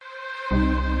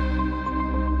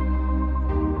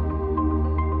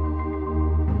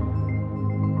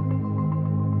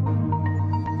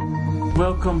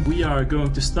Welcome. We are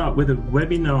going to start with a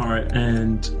webinar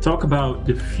and talk about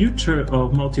the future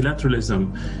of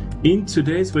multilateralism. In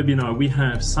today's webinar, we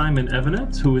have Simon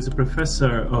Evanet, who is a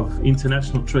professor of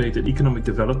international trade and economic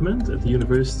development at the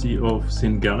University of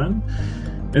St. Gallen.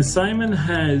 And Simon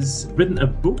has written a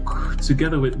book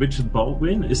together with Richard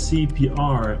Baldwin, a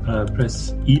CPR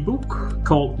Press ebook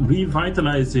called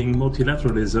Revitalizing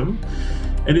Multilateralism.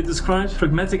 And it describes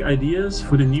pragmatic ideas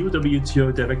for the new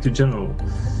WTO Director General.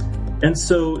 And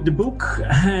so the book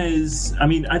has,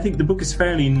 I think the book is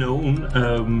fairly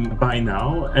known by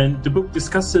now, and the book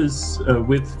discusses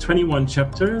with 21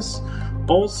 chapters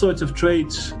all sorts of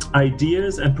trade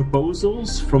ideas and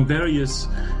proposals from various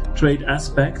trade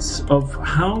aspects of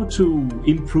how to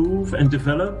improve and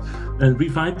develop and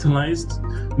revitalize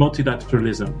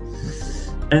multilateralism.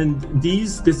 And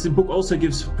this book also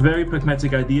gives very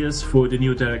pragmatic ideas for the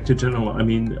new Director General.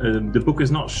 The book is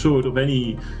not short of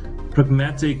any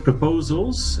pragmatic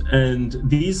proposals, and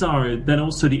these are then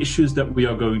also the issues that we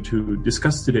are going to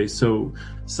discuss today. So,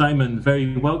 Simon,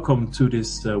 very welcome to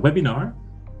this webinar.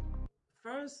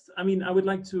 First, I would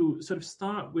like to sort of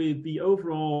start with the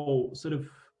overall sort of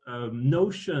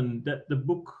notion that the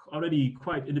book already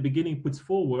quite in the beginning puts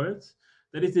forward,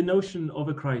 that is the notion of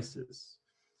a crisis.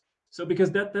 So,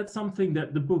 because that's something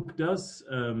that the book does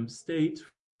state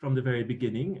from the very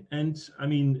beginning. And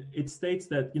it states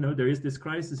that, there is this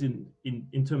crisis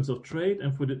in terms of trade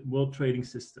and for the world trading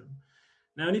system.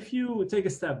 Now, and if you take a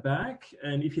step back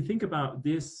and if you think about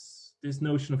this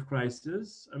notion of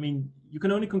crisis, you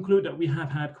can only conclude that we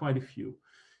have had quite a few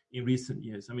in recent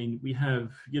years. We have,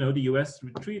 the US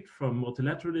retreat from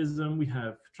multilateralism, we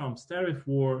have Trump's tariff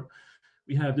war,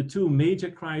 we have the two major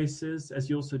crises, as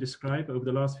you also described, over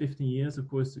the last 15 years, of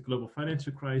course, the global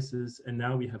financial crisis, and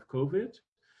now we have COVID.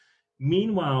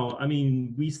 Meanwhile,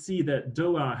 we see that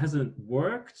Doha hasn't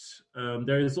worked.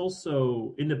 There is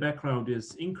also, in the background,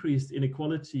 is increased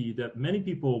inequality that many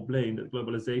people blame that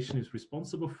globalization is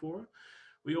responsible for.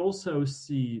 We also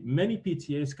see many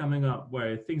PTAs coming up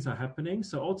where things are happening.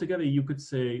 So altogether, you could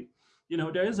say,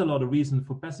 there is a lot of reason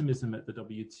for pessimism at the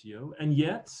WTO. And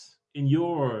yet, in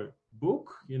your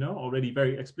book, already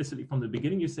very explicitly from the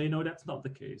beginning, you say, no, that's not the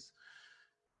case.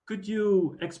 Could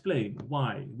you explain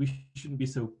why we shouldn't be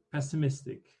so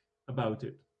pessimistic about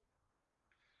it?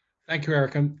 Thank you,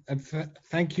 Eric, and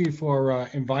thank you for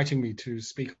inviting me to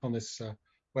speak on this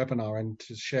webinar and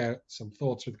to share some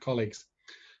thoughts with colleagues.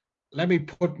 Let me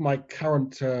put my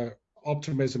current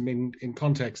optimism in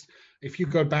context. If you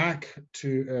go back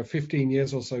to 15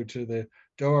 years or so to the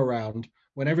Doha round,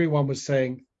 when everyone was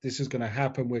saying, this is going to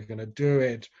happen, we're going to do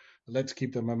it, let's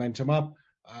keep the momentum up,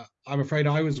 I'm afraid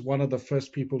I was one of the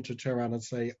first people to turn around and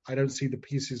say, I don't see the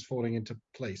pieces falling into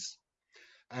place.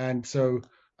 And so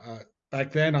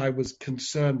back then I was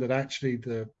concerned that actually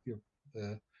the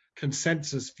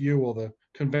consensus view or the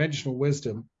conventional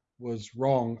wisdom was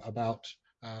wrong about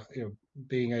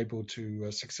being able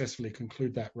to successfully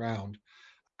conclude that round.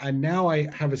 And now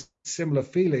I have a similar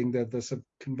feeling that the sort of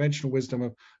conventional wisdom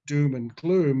of doom and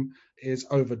gloom is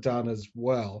overdone as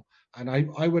well. And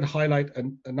I would highlight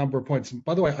a number of points. And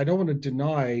by the way, I don't want to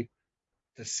deny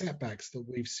the setbacks that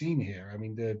we've seen here.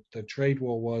 The trade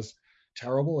war was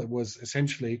terrible. It was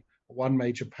essentially one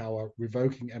major power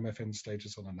revoking MFN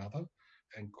status on another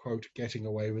and, quote, getting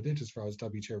away with it as far as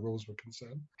WTO rules were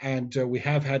concerned. And we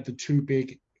have had the two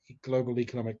big global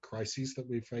economic crises that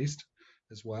we've faced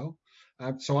as well.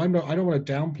 So I don't want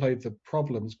to downplay the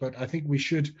problems, but I think we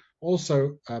should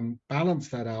also balance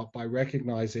that out by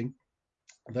recognizing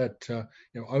that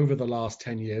over the last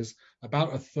 10 years,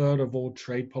 about a third of all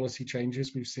trade policy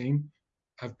changes we've seen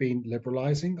have been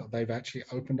liberalizing. They've actually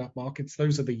opened up markets.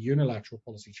 Those are the unilateral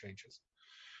policy changes.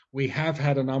 We have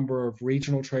had a number of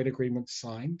regional trade agreements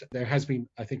signed. There has been,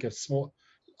 I think, a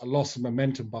loss of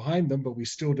momentum behind them, but we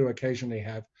still do occasionally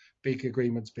have big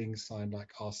agreements being signed like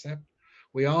RCEP.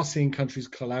 We are seeing countries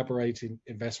collaborate in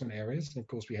investment areas. And of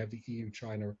course, we have the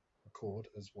EU-China Accord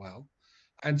as well.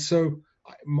 And so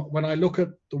when I look at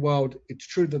the world, it's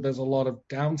true that there's a lot of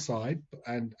downside,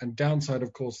 and downside,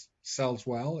 of course, sells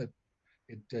well.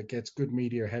 It gets good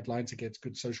media headlines, it gets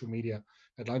good social media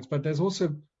headlines, but there's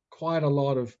also quite a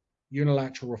lot of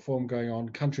unilateral reform going on.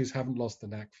 Countries haven't lost the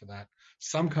knack for that.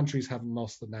 Some countries haven't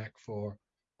lost the knack for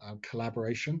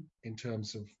collaboration in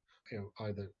terms of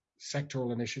either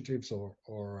sectoral initiatives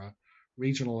or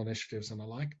regional initiatives and the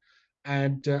like.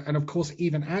 And of course,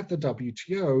 even at the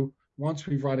WTO, once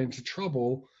we've run into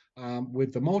trouble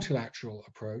with the multilateral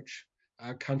approach,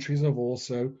 countries have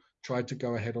also tried to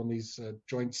go ahead on these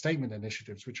joint statement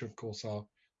initiatives, which of course are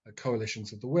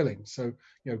coalitions of the willing. So,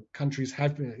 countries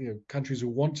have been, countries who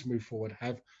want to move forward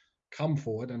have come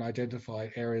forward and identify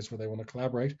areas where they want to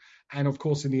collaborate. And of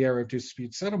course, in the area of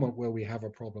dispute settlement, where we have a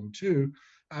problem too,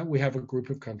 we have a group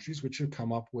of countries which have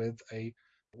come up with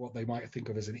what they might think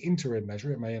of as an interim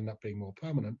measure. It may end up being more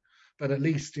permanent, but at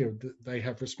least they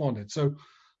have responded. So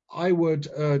I would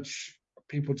urge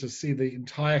people to see the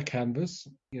entire canvas.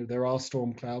 There are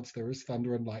storm clouds, there is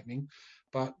thunder and lightning,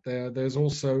 but there's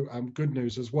also good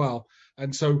news as well.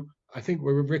 And so I think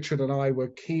Richard and I were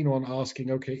keen on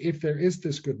asking, okay, if there is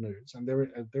this good news, and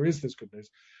there is this good news,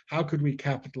 how could we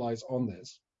capitalize on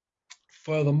this?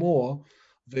 Furthermore,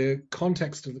 the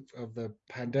context of the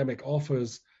pandemic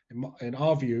offers, in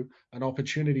our view, an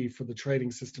opportunity for the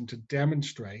trading system to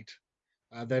demonstrate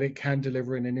that it can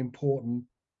deliver in an important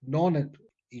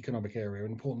non-economic area,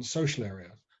 an important social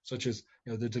area, such as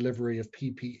the delivery of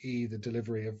PPE, the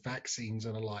delivery of vaccines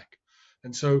and alike.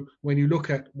 And so when you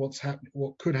look at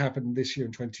what could happen this year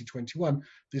in 2021,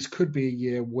 this could be a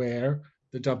year where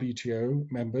the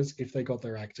WTO members, if they got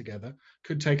their act together,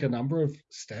 could take a number of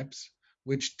steps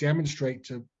which demonstrate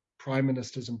to prime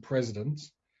ministers and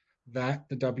presidents that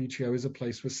the WTO is a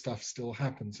place where stuff still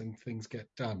happens and things get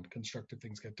done, constructive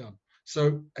things get done.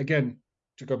 So again,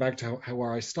 to go back to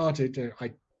where I started,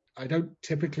 I don't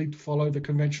typically follow the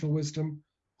conventional wisdom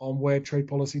on where trade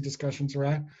policy discussions are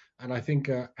at. And I think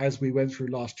as we went through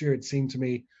last year, it seemed to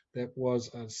me there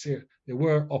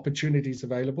were opportunities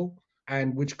available,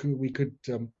 and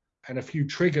and a few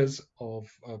triggers of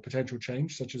potential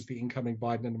change, such as the incoming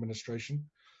Biden administration,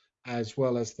 as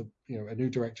well as a new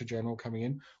director general coming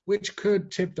in, which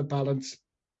could tip the balance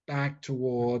back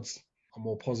towards a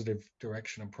more positive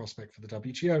direction and prospect for the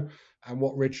WTO. And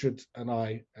what Richard and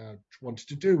I wanted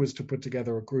to do was to put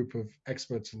together a group of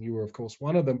experts, and you were, of course,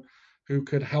 one of them, who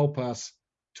could help us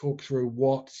talk through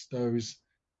what those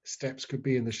steps could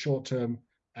be in the short term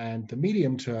and the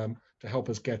medium term to help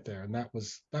us get there. And that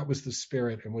was the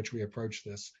spirit in which we approached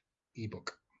this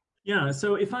ebook. Yeah,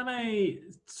 so if I may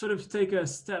sort of take a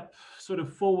step sort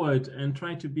of forward and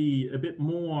try to be a bit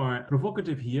more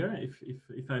provocative here,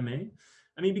 if I may.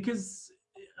 I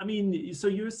mean, so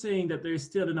you're saying that there's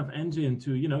still enough engine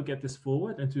to, get this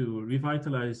forward and to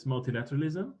revitalize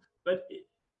multilateralism. But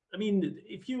I mean,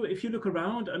 if you look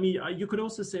around, I mean, you could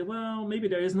also say, well, maybe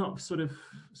there is not sort of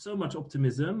so much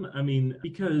optimism. I mean,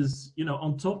 because,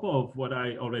 on top of what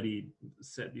I already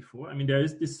said before, I mean, there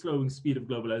is this slowing speed of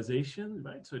globalization,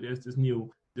 right? So there's this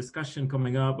new discussion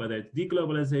coming up, whether it's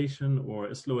deglobalization or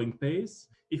a slowing pace.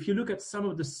 If you look at some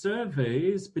of the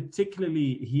surveys,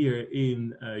 particularly here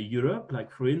in Europe,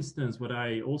 like for instance, what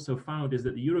I also found is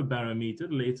that the Eurobarometer,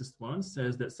 the latest one,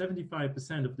 says that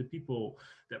 75% of the people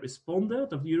that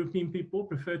responded, of the European people,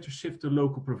 prefer to shift to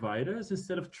local providers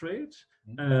instead of trade.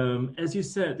 As you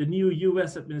said, the new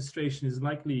US administration is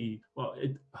likely, well,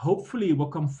 it hopefully will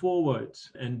come forward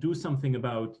and do something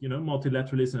about,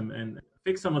 multilateralism and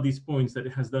fix some of these points that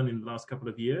it has done in the last couple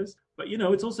of years. But,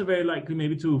 it's also very likely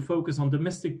maybe to focus on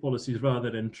domestic policies rather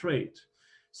than trade.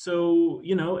 So,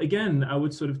 again, I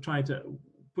would sort of try to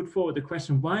put forward the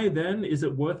question, why then is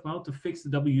it worthwhile to fix the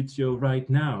WTO right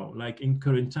now, like in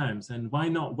current times? And why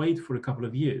not wait for a couple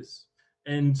of years?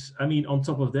 And I mean, on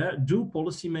top of that, do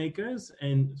policymakers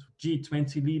and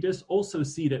G20 leaders also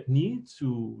see that need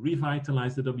to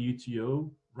revitalize the WTO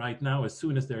right now, as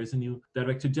soon as there is a new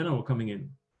director general coming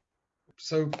in?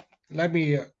 So let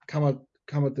me come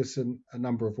at this in a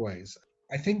number of ways.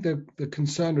 I think the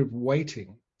concern of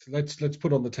waiting, so let's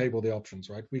put on the table the options,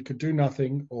 right? We could do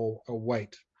nothing or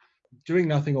wait. Doing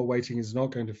nothing or waiting is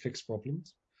not going to fix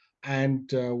problems, and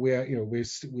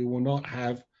we will not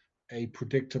have a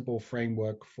predictable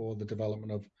framework for the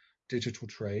development of digital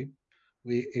trade.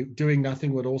 Doing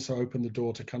nothing would also open the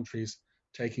door to countries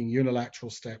taking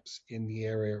unilateral steps in the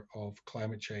area of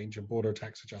climate change and border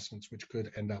tax adjustments, which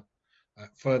could end up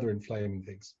further inflaming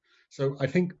things. So I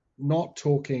think not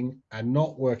talking and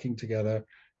not working together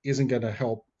isn't going to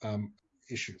help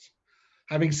issues.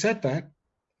 Having said that,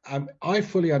 I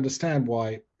fully understand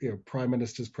why prime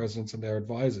ministers, presidents, and their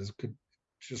advisors could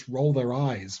just roll their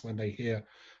eyes when they hear,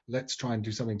 let's try and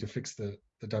do something to fix the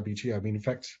WTO. I mean, in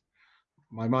fact,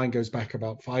 my mind goes back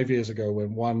about 5 years ago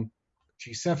when one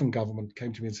G7 government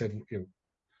came to me and said,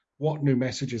 what new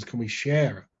messages can we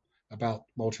share about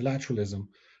multilateralism?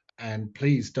 And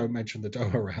please don't mention the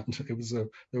Doha round.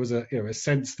 There was a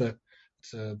sense that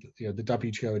the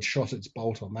WTO had shot its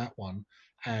bolt on that one,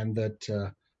 and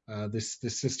that this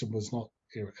system was not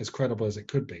as credible as it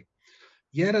could be.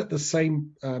 Yet at the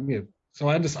same So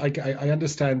I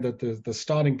understand that the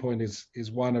starting point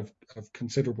is one of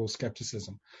considerable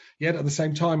skepticism. Yet at the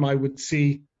same time, I would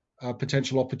see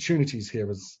potential opportunities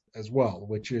here as well,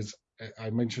 which is, I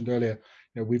mentioned earlier,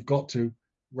 we've got to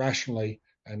rationally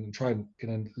and try and, in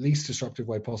a least disruptive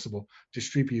way possible,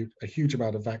 distribute a huge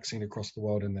amount of vaccine across the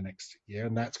world in the next year,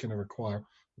 and that's going to require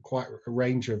quite a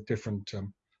range of different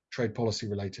trade policy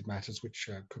related matters which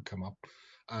could come up.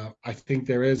 I think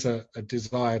there is a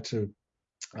desire to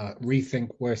rethink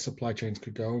where supply chains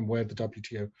could go and where the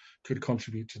WTO could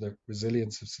contribute to the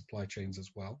resilience of supply chains as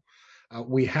well.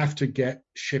 We have to get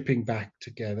shipping back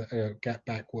together, get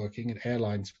back working, and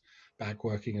airlines back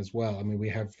working as well. I mean, we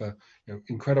have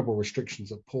incredible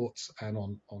restrictions at ports and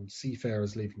on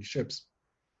seafarers leaving ships.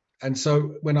 And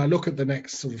so when I look at the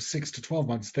next sort of 6 to 12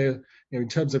 months, there, in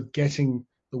terms of getting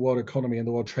the world economy and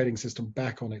the world trading system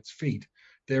back on its feet,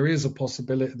 there is a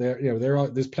possibility there.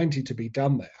 There's plenty to be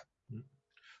done there.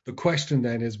 The question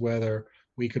then is whether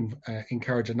we can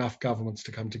encourage enough governments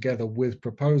to come together with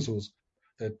proposals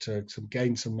that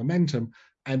gain some momentum,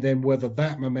 and then whether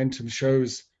that momentum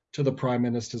shows to the prime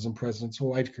ministers and presidents,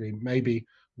 or actually maybe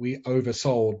we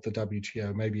oversold the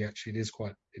WTO. Maybe actually it is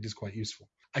quite useful.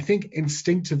 I think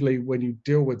instinctively when you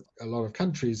deal with a lot of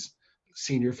countries,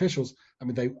 senior officials, I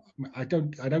mean, I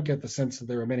don't get the sense that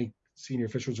there are many senior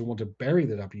officials who want to bury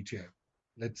the WTO.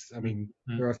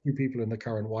 There are a few people in the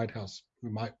current White House who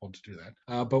might want to do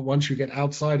that. But once you get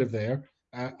outside of there,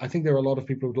 I think there are a lot of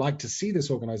people who'd like to see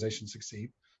this organization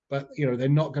succeed, but they're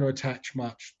not going to attach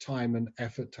much time and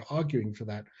effort to arguing for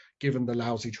that, given the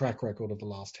lousy track record of the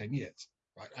last 10 years.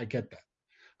 Right? I get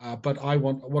that. But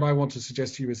what I want to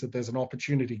suggest to you is that there's an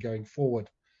opportunity going forward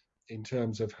in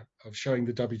terms of showing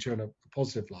the WTO in a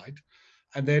positive light.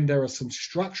 And then there are some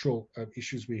structural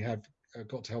issues we have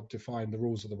got to help define the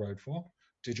rules of the road for: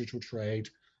 digital trade,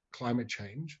 climate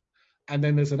change. And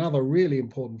then there's another really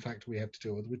important factor we have to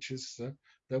deal with, which is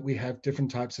that we have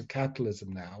different types of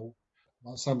capitalism now,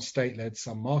 some state-led,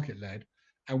 some market-led,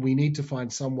 and we need to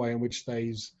find some way in which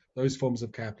those forms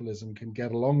of capitalism can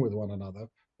get along with one another,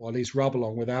 or at least rub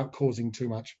along without causing too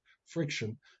much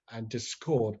friction and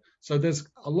discord. So there's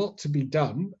a lot to be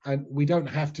done, and we don't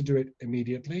have to do it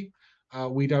immediately.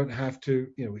 We don't have to,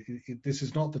 this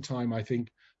is not the time, I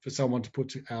think, for someone to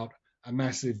put out a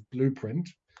massive blueprint.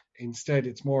 Instead,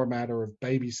 it's more a matter of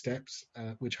baby steps,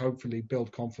 which hopefully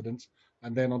build confidence,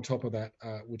 and then on top of that,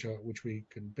 which we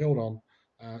can build on.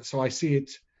 So I see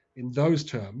it in those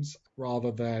terms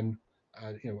rather than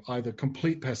either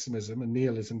complete pessimism and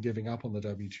nihilism, giving up on the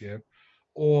WTO,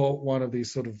 or one of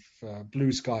these sort of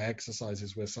blue sky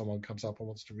exercises where someone comes up and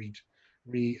wants to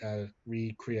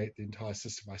recreate the entire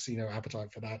system. I see no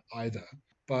appetite for that either.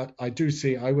 But I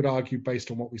would argue, based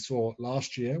on what we saw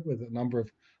last year with a number of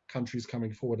countries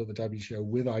coming forward at the WTO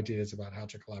with ideas about how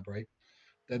to collaborate,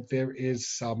 that there is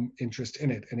some interest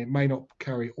in it. And it may not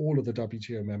carry all of the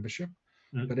WTO membership,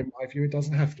 but in my view, it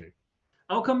doesn't have to.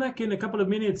 I'll come back in a couple of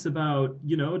minutes about,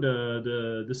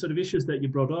 the sort of issues that you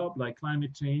brought up, like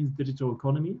climate change, digital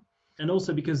economy. And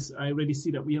also because I already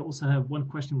see that we also have one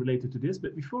question related to this.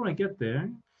 But before I get there,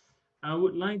 I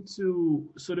would like to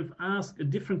sort of ask a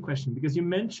different question, because you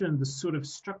mentioned the sort of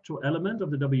structural element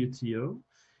of the WTO,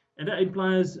 and that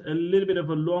implies a little bit of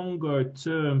a longer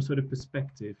term sort of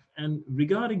perspective. And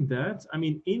regarding that, I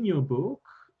mean, in your book,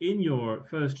 in your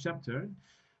first chapter,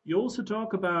 you also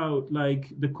talk about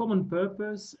like the common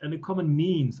purpose and the common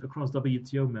means across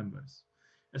WTO members.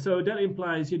 And so that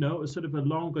implies, a sort of a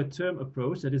longer term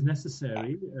approach that is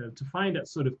necessary to find that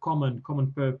sort of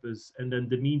common purpose and then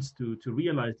the means to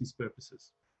realize these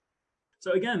purposes.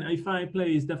 So again, if I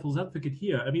play devil's advocate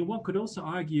here, I mean, one could also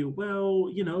argue, well,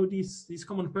 these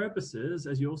common purposes,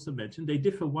 as you also mentioned, they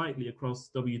differ widely across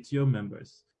WTO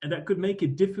members. And that could make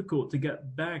it difficult to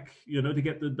get back, to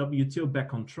get the WTO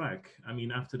back on track. I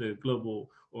mean, after the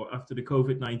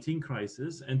COVID-19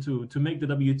 crisis, and to make the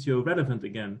WTO relevant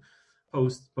again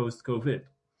post-COVID.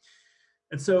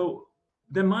 And so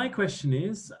then my question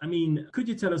is, I mean, could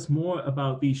you tell us more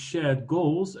about these shared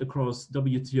goals across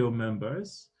WTO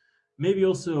members? Maybe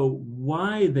also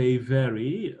why they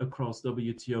vary across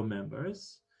WTO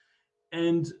members.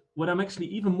 And what I'm actually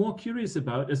even more curious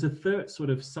about as a third sort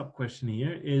of sub-question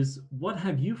here is, what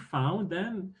have you found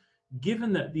then,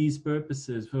 given that these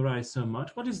purposes vary so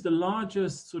much? What is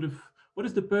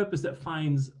the purpose that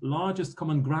finds largest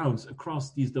common grounds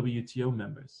across these WTO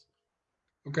members?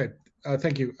 Okay,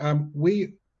 thank you.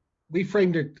 We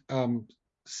framed it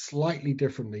slightly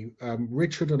differently.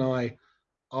 Richard and I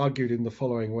argued in the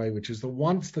following way, which is that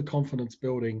once the confidence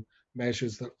building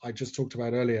measures that I just talked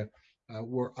about earlier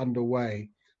were underway,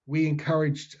 we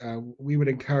would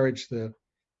encourage the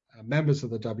members of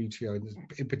the WTO,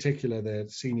 in particular their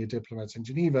senior diplomats in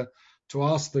Geneva, to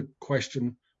ask the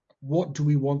question, what do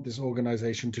we want this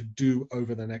organization to do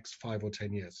over the next 5 or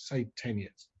 10 years, say 10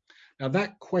 years? Now,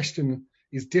 that question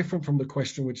is different from the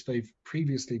question which they've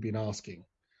previously been asking,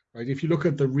 right? If you look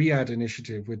at the Riyadh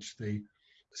initiative, which the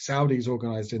Saudis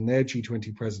organized in their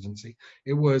G20 presidency,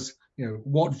 it was,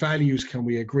 what values can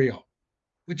we agree on?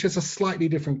 Which is a slightly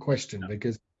different question,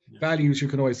 because values, you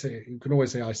can always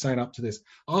say, I sign up to this.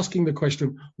 Asking the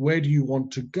question, where do you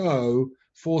want to go,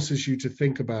 forces you to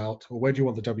think about, or where do you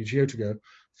want the WTO to go,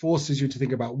 forces you to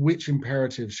think about which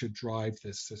imperatives should drive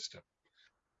this system.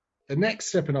 The next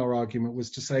step in our argument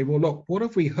was to say, well, look, what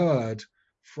have we heard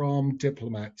from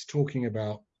diplomats talking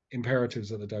about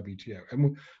imperatives at the WTO?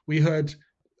 And we heard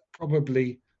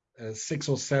probably 6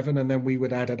 or 7, and then we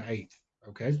would add an 8th,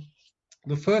 okay?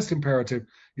 The first imperative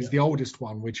is the oldest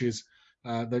one, which is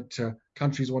that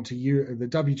countries want to use, the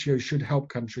WTO should help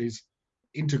countries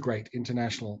integrate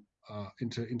international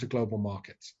into global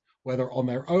markets, whether on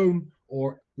their own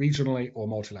or regionally or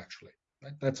multilaterally.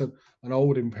 Right? That's an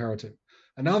old imperative.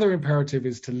 Another imperative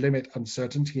is to limit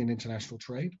uncertainty in international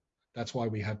trade. That's why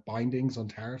we have bindings on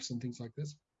tariffs and things like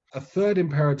this. A third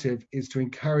imperative is to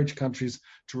encourage countries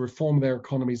to reform their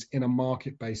economies in a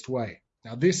market-based way.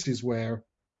 Now, this is where,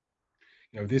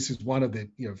 this is one of the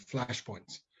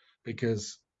flashpoints,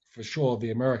 because for sure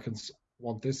the Americans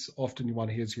want this. Often one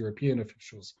hears European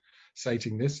officials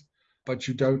stating this, but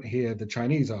you don't hear the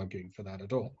Chinese arguing for that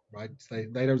at all, right?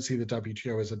 They don't see the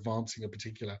WTO as advancing a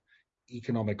particular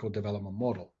economic or development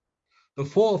model. The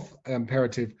fourth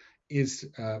imperative is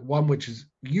one which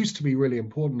used to be really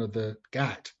important at the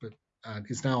GATT, but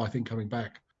is now, I think, coming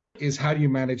back, is how do you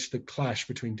manage the clash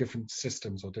between different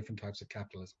systems or different types of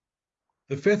capitalism?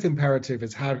 The fifth imperative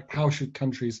is how should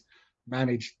countries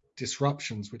manage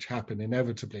disruptions which happen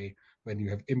inevitably when you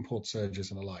have import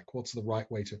surges and the like? What's the right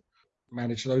way to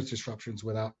manage those disruptions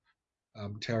without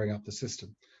tearing up the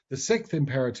system? The sixth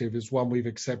imperative is one we've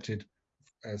accepted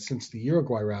since the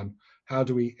Uruguay round. How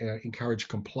do we encourage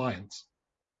compliance?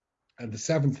 And the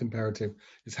seventh imperative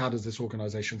is how does this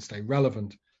organization stay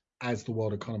relevant as the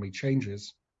world economy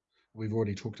changes? We've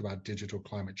already talked about digital,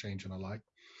 climate change and the like.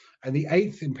 And the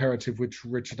eighth imperative, which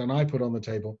Richard and I put on the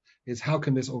table, is how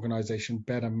can this organization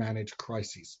better manage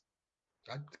crises,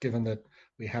 given that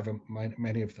we have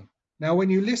many of them. Now,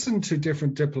 when you listen to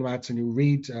different diplomats and you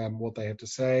read what they have to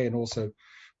say, and also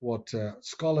what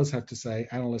scholars have to say,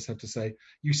 analysts have to say,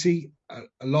 you see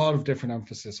a lot of different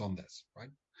emphasis on this, right?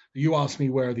 You asked me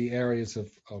where are the areas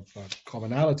of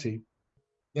commonality.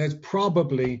 There's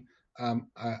probably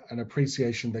an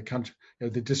appreciation that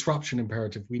the disruption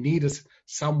imperative. We need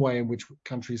some way in which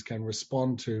countries can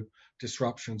respond to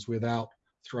disruptions without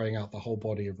throwing out the whole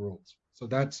body of rules. So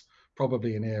that's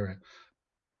probably an area.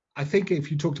 I think if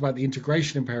you talked about the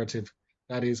integration imperative,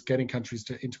 that is getting countries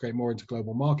to integrate more into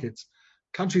global markets,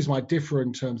 countries might differ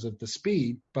in terms of the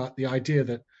speed, but the idea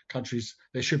that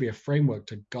there should be a framework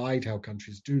to guide how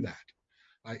countries do that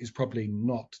is probably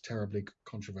not terribly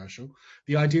controversial.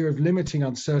 The idea of limiting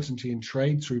uncertainty in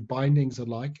trade through bindings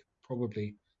alike,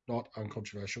 probably not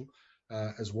uncontroversial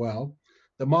as well.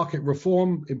 The market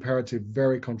reform imperative,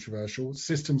 very controversial.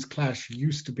 Systems clash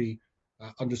used to be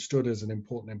understood as an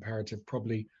important imperative,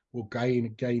 probably will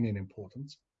gain in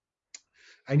importance.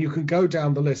 And you can go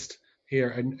down the list here,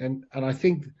 and I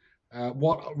think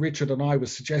what Richard and I were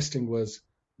suggesting was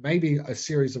maybe a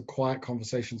series of quiet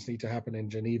conversations need to happen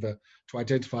in Geneva to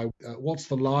identify what's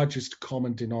the largest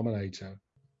common denominator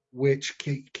which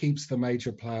keeps the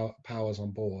major powers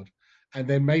on board. And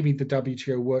then maybe the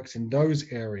WTO works in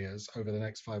those areas over the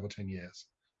next 5 or 10 years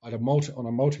on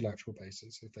a multilateral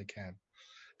basis, if they can.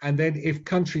 And then if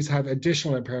countries have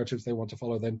additional imperatives they want to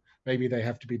follow, then maybe they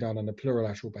have to be done on a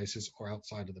plurilateral basis or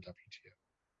outside of the WTO.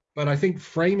 But I think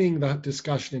framing that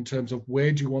discussion in terms of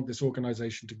where do you want this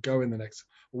organization to go in the next,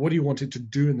 or what do you want it to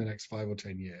do in the next 5 or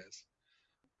 10 years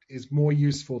is more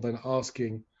useful than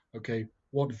asking, okay,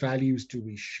 what values do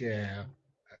we share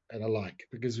and alike?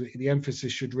 Because the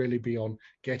emphasis should really be on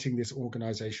getting this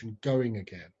organization going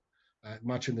again,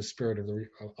 much in the spirit of the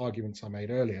arguments I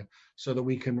made earlier, so that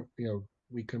we can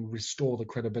restore the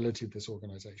credibility of this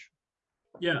organization.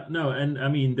 Yeah, no, and I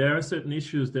mean there are certain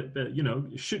issues that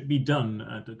should be done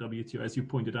at the WTO, as you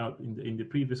pointed out in the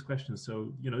previous question.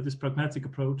 So this pragmatic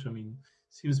approach, I mean,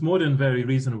 seems more than very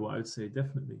reasonable. I would say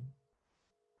definitely.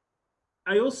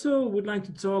 I also would like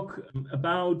to talk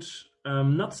about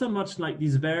not so much like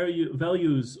these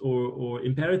values or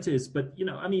imperatives, but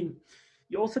I mean,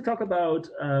 you also talk about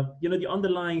the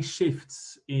underlying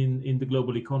shifts in the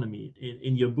global economy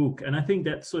in your book, and I think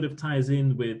that sort of ties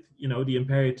in with the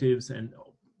imperatives and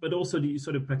but also the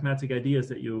sort of pragmatic ideas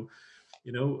that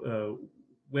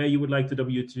where you would like the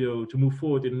WTO to move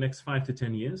forward in the next 5 to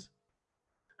 10 years.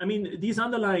 I mean, these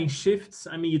underlying shifts,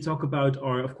 I mean, you talk about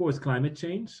are, of course, climate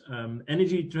change,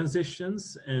 energy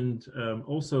transitions, and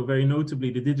also very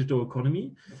notably the digital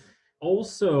economy.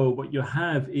 Also, what you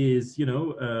have is,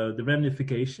 the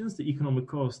ramifications, the economic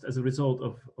cost as a result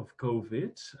of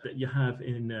COVID that you have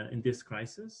in this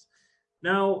crisis.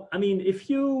 Now, I mean,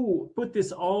 if you put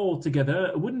this all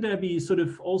together, wouldn't there be sort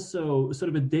of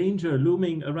a danger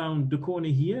looming around the corner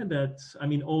here that, I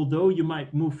mean, although you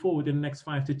might move forward in the next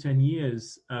 5 to 10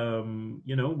 years,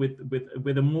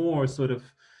 with a more sort of,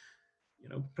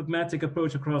 pragmatic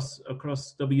approach across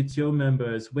WTO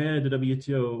members where the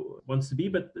WTO wants to be,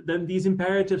 but then these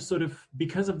imperatives sort of,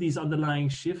 because of these underlying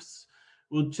shifts,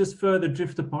 will just further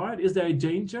drift apart? Is there a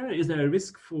danger? Is there a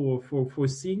risk for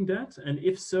seeing that? And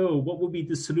if so, what would be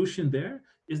the solution there?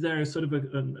 Is there sort of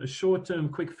a short-term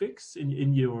quick fix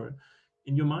in your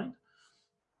mind?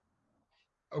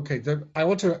 Okay, I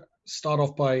want to start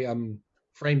off by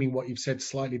framing what you've said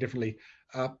slightly differently.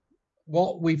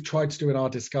 What we've tried to do in our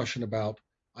discussion about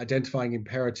identifying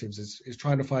imperatives is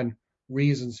trying to find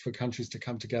reasons for countries to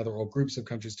come together, or groups of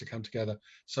countries to come together,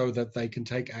 so that they can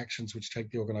take actions which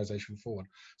take the organization forward.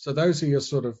 So those are your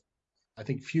sort of, I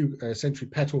think, few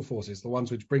centripetal forces, the ones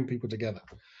which bring people together.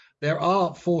 There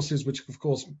are forces which, of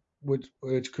course,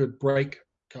 which could break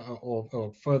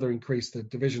or further increase the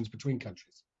divisions between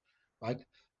countries, right?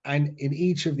 And in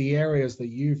each of the areas that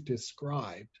you've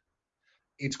described,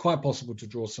 it's quite possible to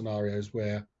draw scenarios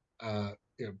where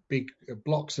big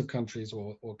blocks of countries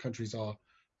or countries are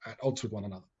at odds with one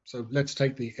another. So let's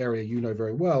take the area you know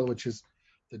very well, which is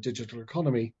the digital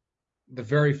economy. The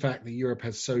very fact that Europe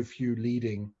has so few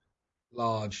leading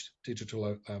large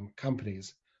digital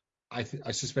companies, I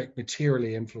suspect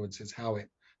materially influences how it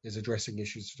is addressing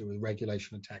issues to do with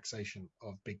regulation and taxation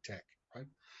of big tech, right?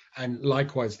 And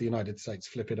likewise, the United States,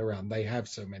 flip it around. They have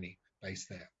so many based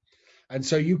there. And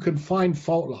so you can find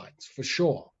fault lines for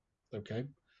sure, okay?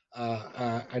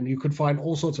 And you could find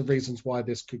all sorts of reasons why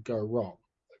this could go wrong,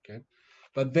 okay?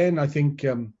 But then I think,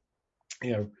 that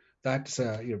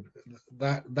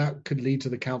could lead to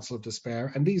the Council of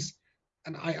Despair. And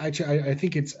I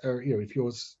think it's, if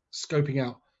you're scoping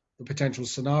out the potential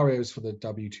scenarios for the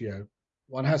WTO,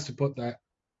 one has to put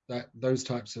those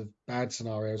types of bad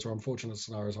scenarios or unfortunate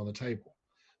scenarios on the table.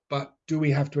 But do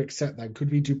we have to accept that? Could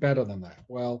we do better than that?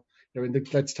 Well,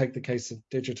 let's take the case of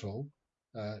digital.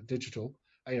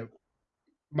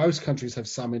 Most countries have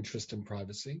some interest in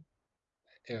privacy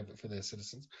for their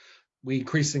citizens. We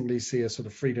increasingly see a sort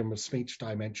of freedom of speech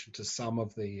dimension to some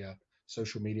of the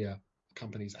social media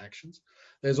companies' actions.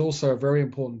 There's also a very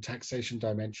important taxation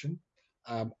dimension,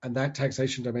 and that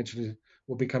taxation dimension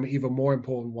will become even more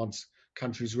important once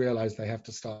countries realize they have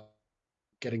to start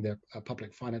getting their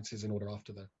public finances in order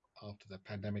after the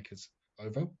pandemic is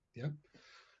over. Yeah.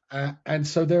 And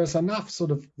so there's enough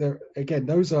sort of there again.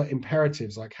 Those are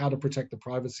imperatives, like how to protect the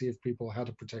privacy of people, how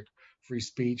to protect free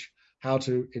speech, how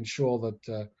to ensure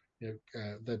that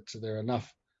that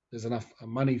there's enough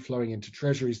money flowing into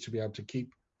treasuries to be able to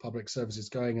keep public services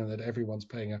going, and that everyone's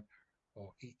paying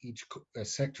each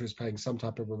sector is paying some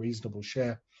type of a reasonable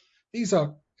share. These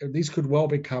could well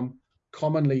become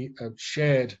commonly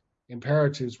shared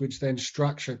imperatives, which then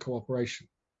structure cooperation.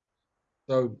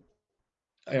 So,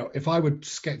 if I were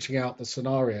sketching out the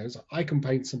scenarios, I can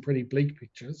paint some pretty bleak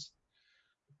pictures.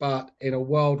 But in a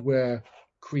world where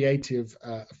creative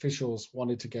officials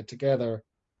wanted to get together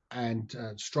and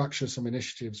structure some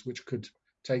initiatives which could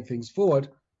take things forward,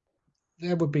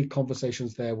 there would be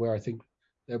conversations there where I think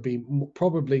there'd be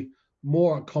probably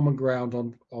more common ground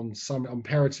on some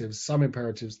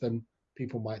imperatives than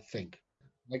people might think.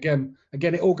 Again,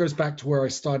 it all goes back to where I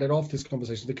started off this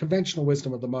conversation. The conventional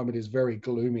wisdom at the moment is very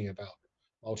gloomy about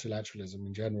multilateralism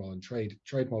in general, and trade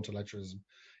multilateralism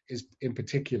is in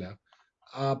particular.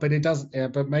 But it doesn't.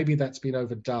 But maybe that's been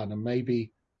overdone, and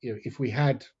maybe if we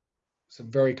had some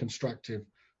very constructive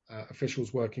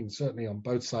officials working certainly on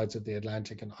both sides of the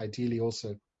Atlantic, and ideally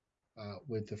also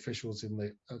with officials in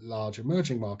the large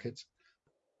emerging markets,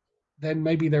 then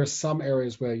maybe there are some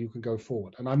areas where you can go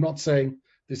forward. And I'm not saying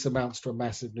this amounts to a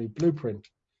massive new blueprint,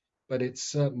 but it's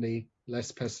certainly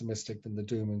less pessimistic than the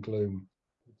doom and gloom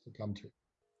to come to.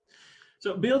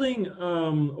 So building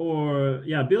upon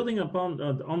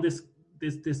on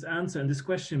this answer and this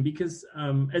question, because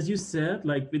as you said,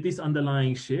 like with these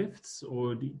underlying shifts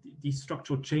or these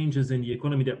structural changes in the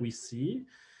economy that we see,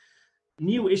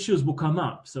 new issues will come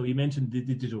up. So you mentioned the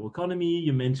digital economy,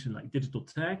 you mentioned like digital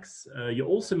tax, you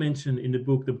also mentioned in the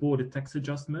book the border tax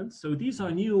adjustments. So these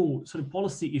are new sort of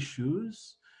policy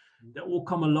issues that will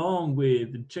come along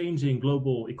with the changing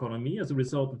global economy as a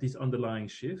result of these underlying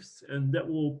shifts, and that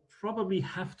will probably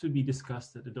have to be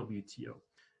discussed at the WTO.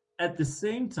 At the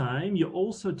same time, you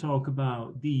also talk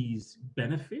about these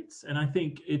benefits, and I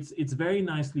think it's very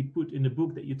nicely put in the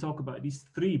book that you talk about these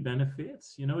three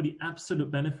benefits. The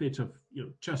absolute benefit of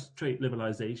just trade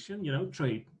liberalization.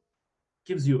 Trade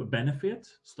gives you a benefit.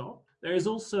 Stop. There is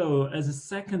also, as a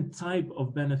second type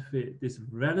of benefit, this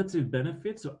relative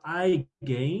benefit. So I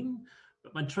gain,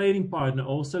 but my trading partner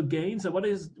also gains. So what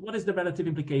is the relative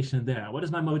implication there? What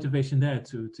is my motivation there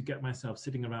to get myself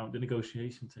sitting around the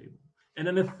negotiation table? And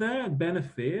then the third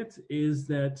benefit is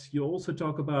that you also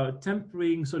talk about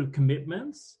tempering sort of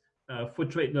commitments for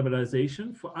trade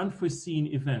liberalization for unforeseen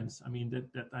events. I mean,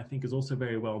 that I think is also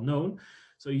very well known.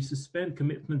 So you suspend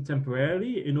commitment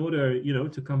temporarily in order,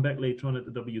 to come back later on at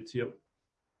the WTO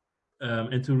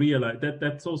and to realize that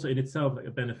that's also in itself like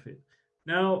a benefit.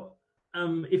 Now,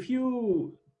 if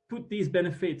you put these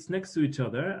benefits next to each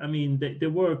other, I mean, they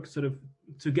work sort of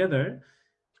together.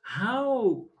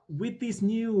 How, with these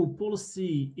new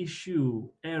policy issue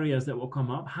areas that will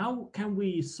come up, how can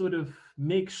we sort of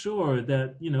make sure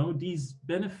that, these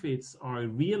benefits are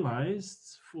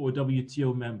realized for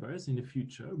WTO members in the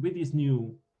future with these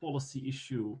new policy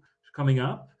issue coming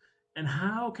up? And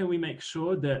how can we make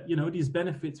sure that, these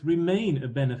benefits remain a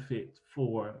benefit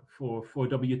for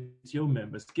WTO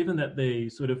members, given that they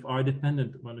sort of are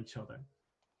dependent on each other?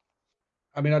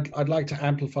 I mean, I'd like to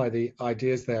amplify the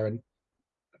ideas there,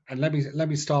 and let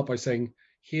me start by saying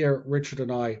here, Richard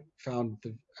and I found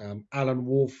Alan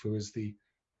Wolf, who is the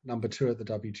number 2 at the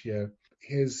WTO,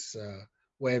 his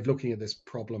way of looking at this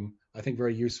problem, I think,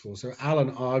 very useful. So Alan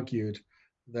argued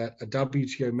that a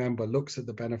WTO member looks at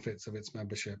the benefits of its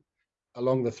membership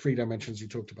along the 3 dimensions you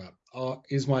talked about.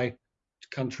 Is my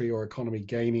country or economy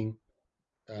gaining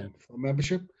from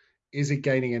membership? Is it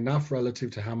gaining enough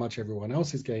relative to how much everyone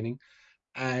else is gaining?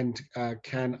 And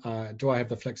do I have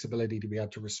the flexibility to be able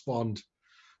to respond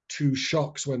to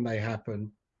shocks when they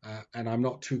happen? And I'm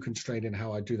not too constrained in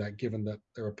how I do that, given that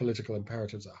there are political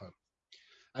imperatives at home.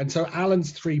 And so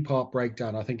Alan's 3-part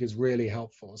breakdown, I think, is really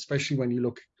helpful, especially when you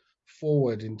look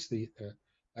forward into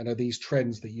these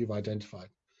trends that you've identified.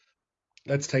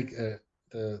 Let's take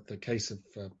the case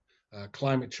of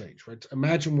climate change. Right?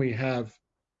 Imagine we have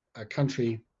a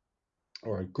country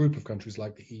or a group of countries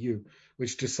like the EU,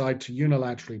 which decide to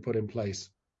unilaterally put in place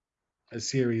a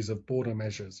series of border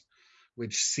measures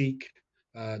which seek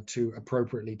to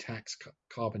appropriately tax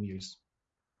carbon use.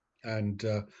 And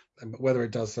whether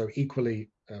it does so equally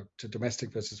to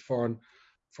domestic versus foreign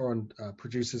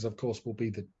producers, of course, will be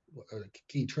the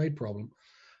key trade problem.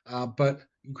 But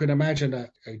you can imagine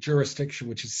a jurisdiction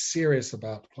which is serious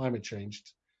about climate change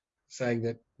saying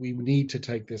that we need to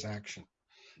take this action.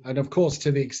 And of course,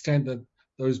 to the extent that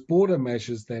those border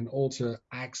measures then alter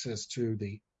access to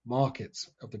the markets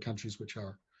of the countries which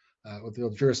are, or the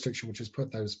jurisdiction which has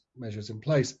put those measures in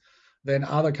place, then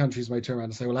other countries may turn around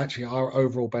and say, well, actually, our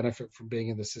overall benefit from being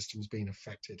in the system is being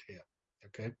affected here.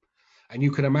 Okay. And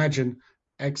you can imagine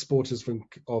exporters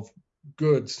of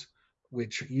goods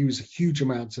which use huge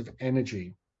amounts of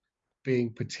energy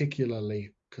being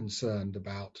particularly concerned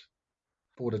about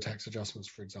border tax adjustments,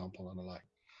 for example, and the like.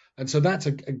 And so that's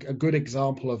a good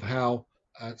example of how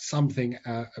something,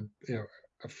 a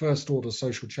first order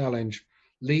social challenge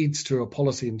leads to a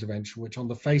policy intervention, which on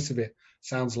the face of it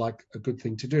sounds like a good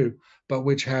thing to do, but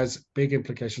which has big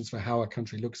implications for how a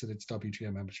country looks at its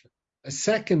WTO membership. A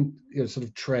second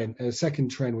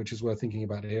trend which is worth thinking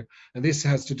about here, and this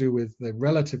has to do with the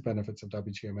relative benefits of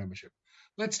WTO membership.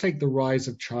 Let's take the rise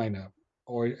of China,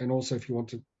 and also, if you want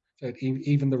to,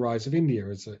 even the rise of India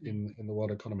in the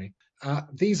world economy.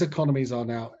 These economies are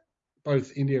now,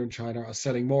 both India and China, are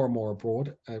selling more and more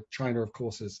abroad. China, of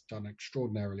course, has done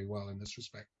extraordinarily well in this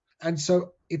respect. And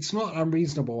so it's not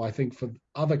unreasonable, I think, for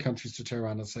other countries to turn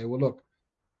around and say, well, look,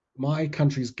 my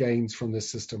country's gains from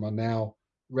this system are now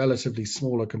relatively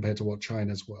smaller compared to what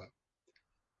China's were.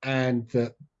 And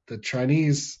that the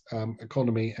Chinese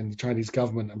economy and the Chinese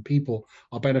government and people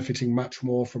are benefiting much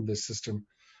more from this system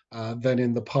than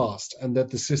in the past, and that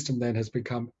the system then has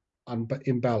become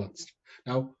imbalanced.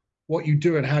 Now, what you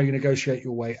do and how you negotiate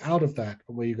your way out of that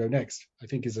and where you go next, I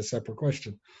think, is a separate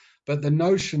question. But the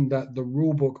notion that the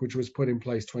rule book, which was put in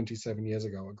place agreed 27 years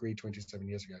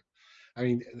ago, I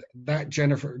mean, that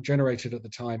generated at the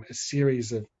time a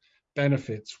series of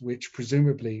benefits which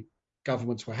presumably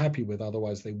governments were happy with,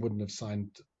 otherwise they wouldn't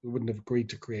have agreed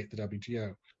to create the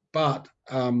WTO. But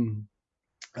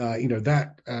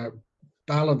that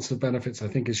balance of benefits, I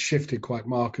think, has shifted quite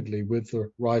markedly with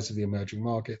the rise of the emerging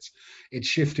markets. It's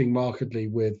shifting markedly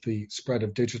with the spread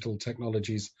of digital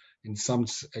technologies in some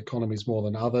economies more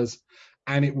than others,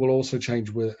 and it will also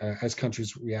change as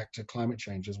countries react to climate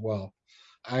change as well.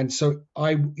 And so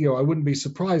I wouldn't be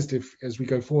surprised if, as we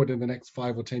go forward in the next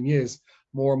 5 or 10 years,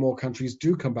 more and more countries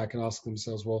do come back and ask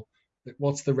themselves, well,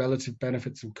 what's the relative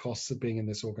benefits and costs of being in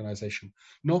this organization?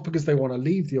 Not because they want to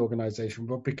leave the organization,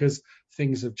 but because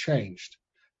things have changed.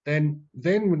 Then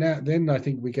I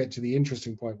think we get to the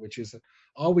interesting point, which is that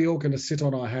are we all going to sit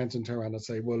on our hands and turn around and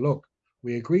say, well, look,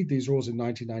 we agreed these rules in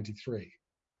 1993,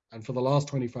 and for the last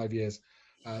 25 years,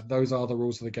 those are the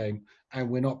rules of the game, and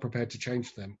we're not prepared to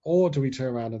change them? Or do we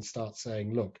turn around and start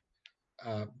saying, look,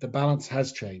 the balance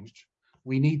has changed.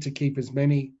 We need to keep as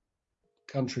many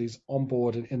countries on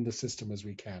board and in the system as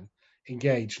we can,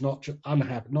 engage, not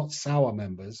unhappy, not sour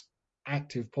members,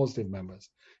 active, positive members,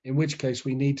 in which case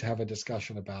we need to have a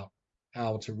discussion about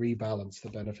how to rebalance the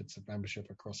benefits of membership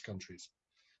across countries.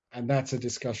 And that's a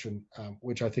discussion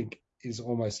which I think is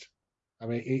almost,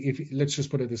 let's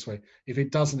just put it this way, if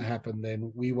it doesn't happen,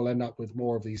 then we will end up with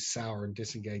more of these sour and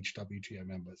disengaged WTO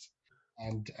members.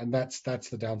 And that's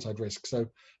the downside risk. So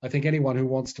I think anyone who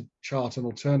wants to chart an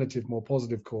alternative, more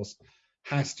positive course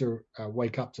has to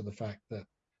wake up to the fact that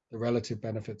the relative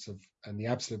benefits and the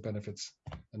absolute benefits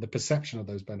and the perception of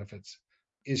those benefits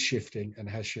is shifting and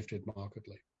has shifted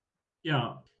markedly.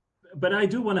 Yeah, but I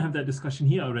do want to have that discussion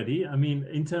here already. I mean,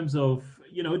 in terms of,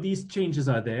 these changes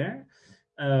are there.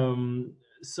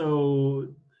 So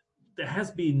there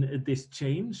has been this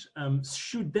change.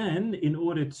 Should then, in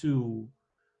order to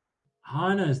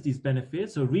harness these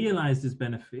benefits or realize these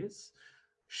benefits,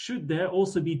 should there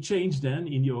also be change then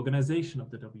in the organization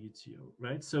of the WTO,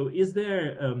 right? So is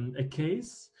there a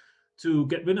case to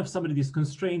get rid of some of these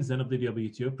constraints then of the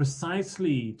WTO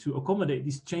precisely to accommodate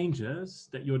these changes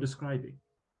that you're describing?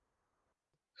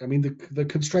 I mean, the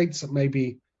constraints may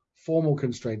be formal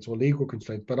constraints or legal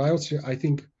constraints, but I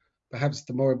think perhaps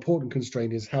the more important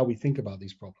constraint is how we think about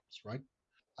these problems, right?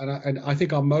 And I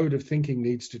think our mode of thinking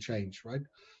needs to change, right?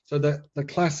 So the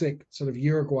classic sort of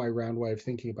Uruguay round way of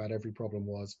thinking about every problem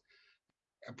was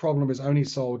a problem is only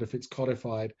solved if it's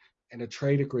codified in a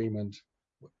trade agreement,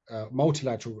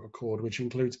 multilateral accord, which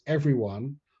includes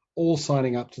everyone all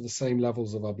signing up to the same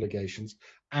levels of obligations,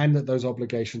 and that those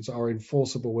obligations are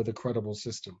enforceable with a credible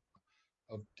system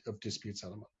of dispute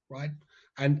settlement, right?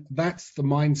 And that's the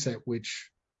mindset which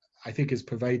I think has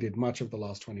pervaded much of the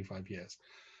last 25 years.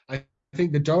 I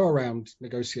think the Doha round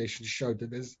negotiations showed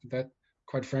that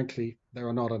quite frankly, there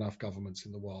are not enough governments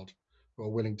in the world who are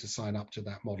willing to sign up to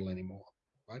that model anymore,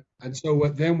 right? And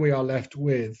so then we are left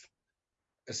with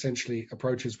essentially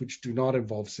approaches which do not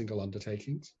involve single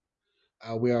undertakings.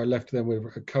 We are left then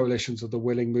with coalitions of the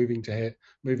willing moving ahead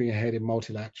in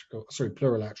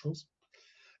plurilaterals.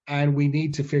 And we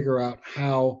need to figure out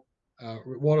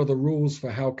what are the rules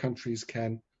for how countries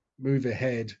can move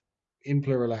ahead in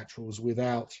plurilaterals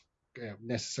without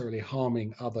necessarily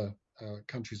harming other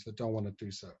countries that don't want to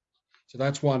do so. So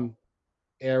that's one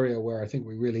area where I think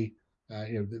we really,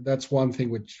 that's one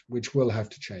thing which will have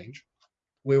to change.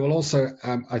 We will also,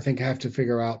 I think, have to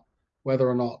figure out whether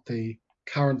or not the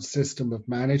current system of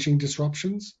managing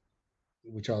disruptions,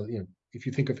 which are, if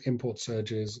you think of import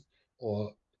surges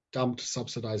or dumped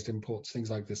subsidized imports,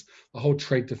 things like this, the whole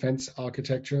trade defense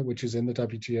architecture, which is in the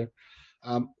WTO,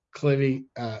 clearly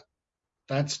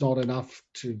that's not enough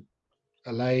to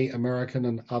allay American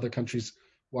and other countries'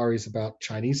 worries about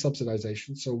Chinese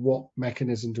subsidization. So what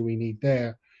mechanism do we need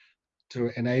there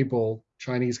to enable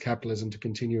Chinese capitalism to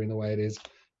continue in the way it is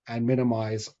and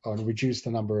minimize or reduce the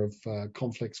number of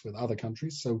conflicts with other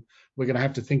countries? So we're going to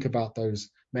have to think about those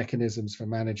mechanisms for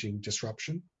managing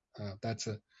disruption. That's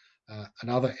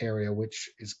another area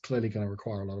which is clearly going to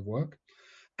require a lot of work.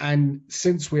 And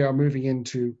since we are moving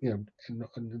into, and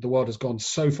the world has gone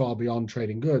so far beyond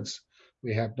trading goods,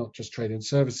 we have not just trade in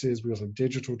services, we also have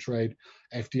digital trade,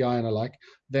 FDI and alike,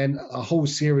 then a whole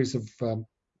series of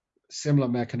similar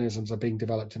mechanisms are being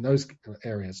developed in those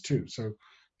areas too. So,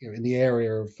 in the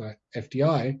area of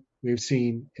FDI, we've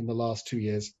seen in the last 2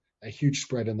 years a huge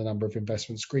spread in the number of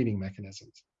investment screening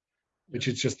mechanisms, which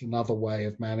is just another way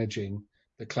of managing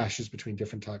the clashes between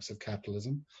different types of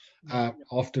capitalism,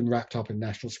 often wrapped up in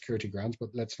national security grounds, but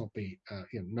let's not be,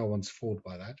 no one's fooled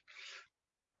by that.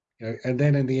 And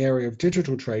then in the area of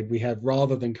digital trade, we have,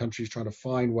 rather than countries trying to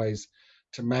find ways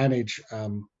to manage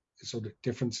sort of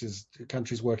differences,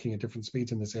 countries working at different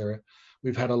speeds in this area,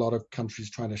 we've had a lot of countries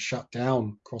trying to shut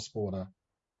down cross-border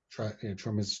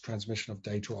transmission of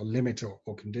data or limit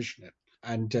or condition it.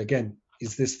 And again,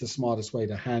 is this the smartest way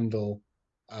to handle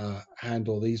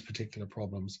these particular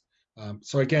problems?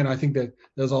 So again, I think that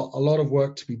there's a lot of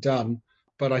work to be done,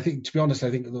 But I think, to be honest, I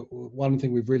think the one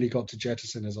thing we've really got to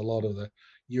jettison is a lot of the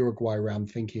Uruguay round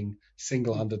thinking,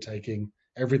 single undertaking.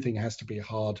 Everything has to be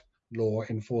hard law,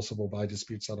 enforceable by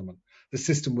dispute settlement. The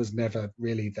system was never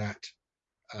really that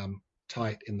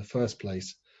tight in the first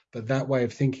place, but that way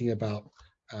of thinking about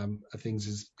things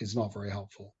is not very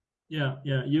helpful. Yeah,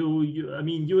 yeah. I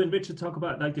mean, you and Richard talk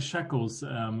about like the shackles.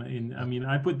 I mean,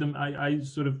 I put them. I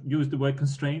sort of use the word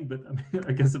constraint, but I mean,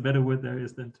 I guess a better word there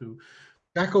is than to.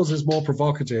 Shackles is more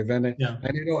provocative, and Yeah.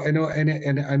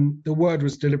 and the word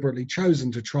was deliberately chosen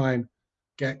to try and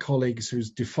get colleagues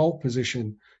whose default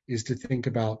position is to think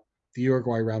about the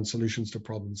Uruguay round solutions to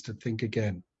problems to think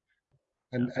again.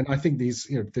 And I think these,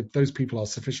 those people are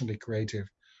sufficiently creative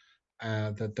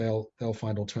that they'll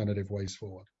find alternative ways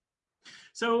forward.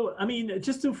 So, I mean,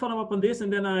 just to follow up on this,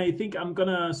 and then I think I'm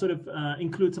gonna sort of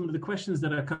include some of the questions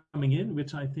that are coming in,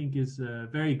 which I think is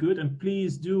very good. And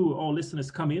please do, all listeners,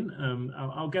 come in.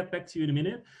 I'll get back to you in a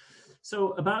minute.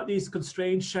 So, about these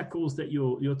constrained shackles that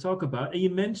you'll talk about, and you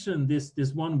mentioned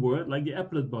this one word, like the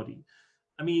appellate body.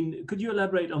 I mean, could you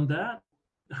elaborate on that?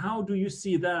 How do you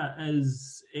see that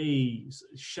as a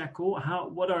shackle?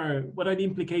 What are the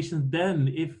implications then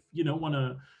if you don't want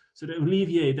to sort of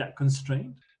alleviate that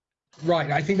constraint?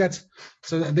 Right. I think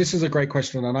this is a great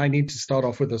question, and I need to start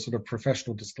off with a sort of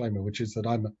professional disclaimer, which is that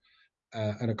I'm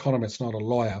an economist, not a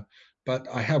lawyer, but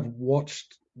I have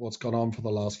watched what's gone on for the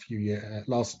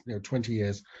last 20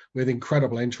 years with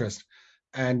incredible interest,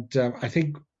 and I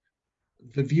think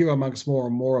the view amongst more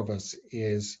and more of us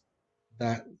is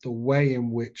that the way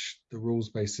in which the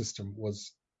rules-based system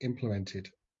was implemented,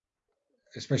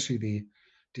 especially the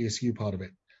DSU part of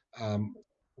it,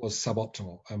 was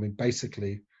suboptimal. I mean,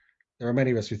 basically, there are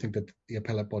many of us who think that the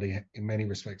appellate body, in many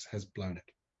respects, has blown it.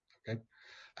 Okay,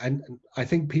 and I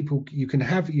think you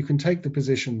can take the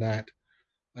position that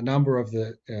a number of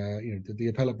the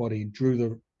appellate body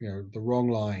drew the wrong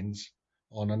lines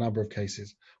on a number of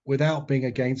cases without being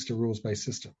against a rules-based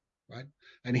system, right?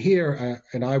 And here,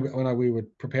 when we were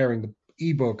preparing the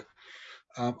ebook,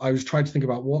 I was trying to think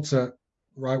about what's a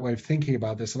right way of thinking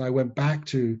about this, and I went back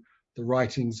to the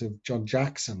writings of John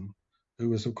Jackson, who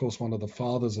was, of course, one of the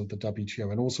fathers of the WTO,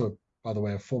 and also, by the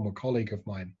way, a former colleague of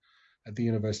mine at the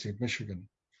University of Michigan.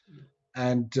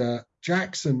 And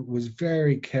Jackson was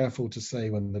very careful to say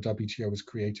when the WTO was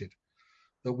created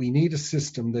that we need a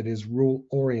system that is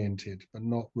rule-oriented but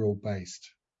not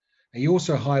rule-based. And he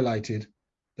also highlighted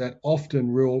that often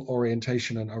rule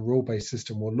orientation and a rule-based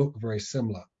system will look very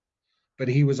similar. But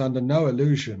he was under no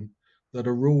illusion that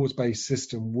a rules-based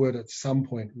system would at some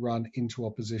point run into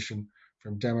opposition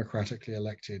from democratically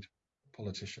elected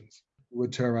politicians who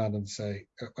would turn around and say,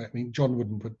 I mean, John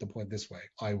wouldn't put the point this way,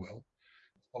 I will.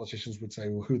 Politicians would say,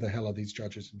 well, who the hell are these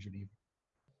judges in Geneva?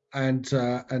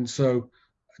 And so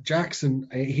Jackson,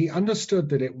 he understood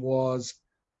that it was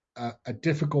a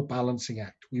difficult balancing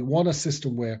act. We want a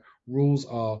system where rules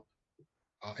are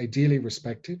ideally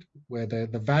respected, where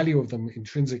the value of them,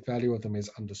 intrinsic value of them, is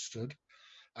understood.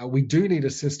 We do need a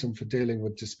system for dealing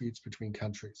with disputes between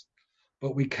countries,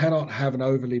 but we cannot have an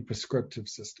overly prescriptive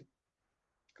system.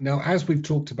 Now, as we've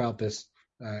talked about this,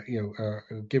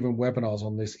 given webinars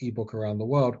on this ebook around the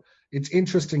world, it's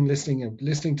interesting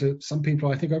listening to some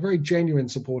people I think are very genuine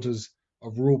supporters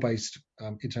of rule-based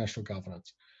international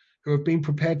governance, who have been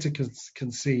prepared to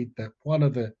concede that one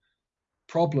of the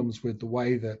problems with the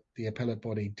way that the appellate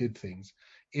body did things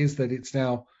is that it's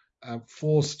now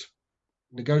forced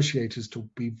negotiators to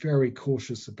be very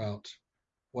cautious about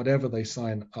whatever they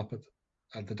sign up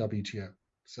at the WTO.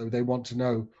 So they want to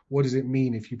know, what does it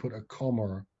mean if you put a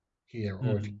comma here,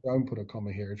 or if you don't put a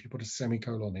comma here, if you put a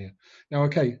semicolon here. Now,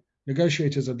 okay,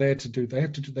 negotiators are there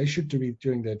they should be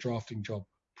doing their drafting job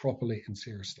properly and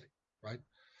seriously, right?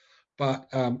 But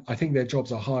I think their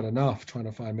jobs are hard enough trying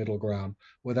to find middle ground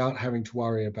without having to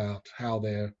worry about how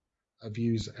their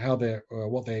views,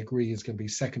 what they agree is going to be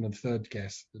second and third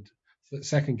guessed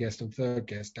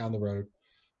down the road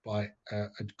by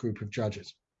a group of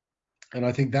judges. And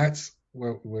I think that's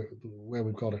where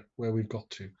we've got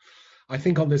to. I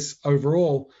think on this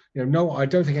overall, I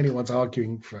don't think anyone's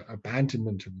arguing for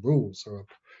abandonment of rules or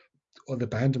the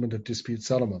abandonment of dispute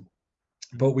settlement.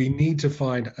 But we need to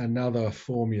find another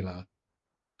formula,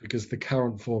 because the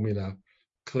current formula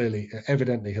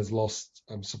evidently has lost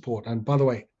support. And by the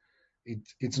way,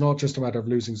 it's not just a matter of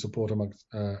losing support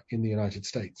in the United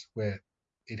States, where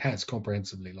it has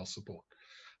comprehensively lost support.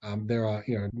 There are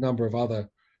a number of other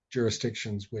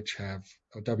jurisdictions which have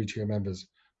WTO members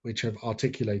which have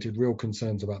articulated real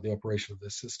concerns about the operation of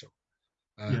this system.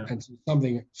 And so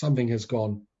something has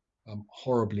gone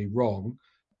horribly wrong.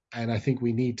 And I think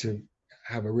we need to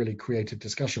have a really creative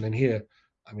discussion. And here,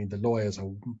 I mean, the lawyers are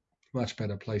much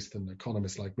better placed than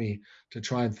economists like me to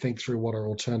try and think through what are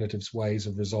alternatives, ways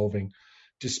of resolving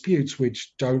disputes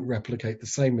which don't replicate the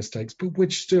same mistakes, but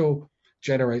which still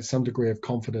generate some degree of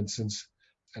confidence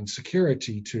and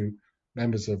security to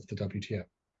members of the WTO.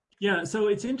 Yeah, so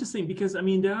it's interesting because, I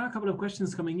mean, there are a couple of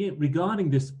questions coming in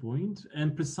regarding this point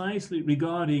and precisely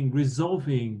regarding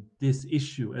resolving this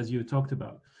issue, as you talked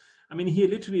about. I mean, here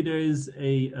literally there is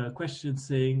a question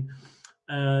saying,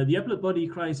 the appellate body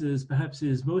crisis perhaps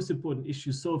is most important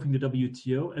issue solving the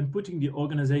WTO and putting the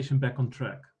organization back on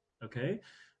track, okay?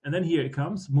 And then here it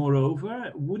comes,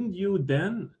 moreover, wouldn't you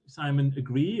then, Simon,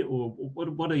 agree, or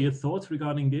what are your thoughts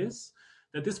regarding this?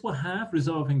 That this will have,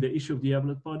 resolving the issue of the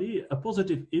appellate body, a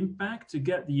positive impact to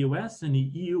get the US and the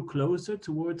EU closer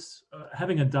towards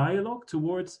having a dialogue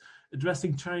towards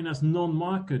addressing China's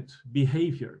non-market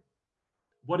behavior.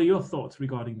 What are your thoughts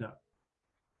regarding that?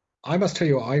 I must tell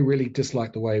you, I really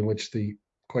dislike the way in which the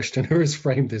questioner has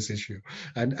framed this issue.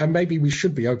 And maybe we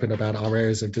should be open about our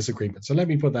areas of disagreement. So let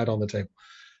me put that on the table.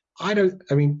 I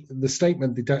mean, the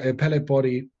statement, the appellate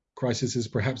body crisis is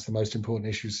perhaps the most important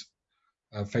issues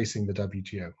facing the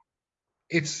WTO.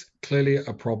 It's clearly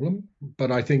a problem,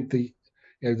 but I think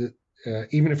even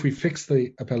if we fix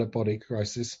the appellate body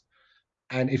crisis,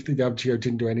 and if the WTO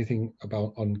didn't do anything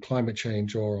on climate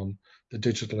change or on the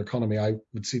digital economy, I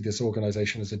would see this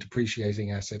organization as a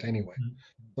depreciating asset anyway.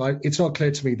 But it's not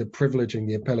clear to me that privileging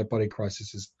the appellate body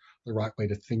crisis is the right way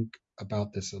to think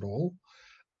about this at all.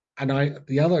 And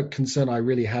the other concern I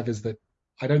really have is that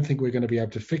I don't think we're going to be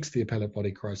able to fix the appellate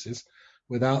body crisis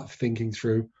without thinking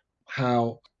through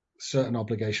how certain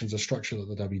obligations are structured at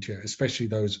the WTO, especially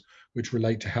those which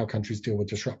relate to how countries deal with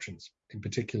disruptions, in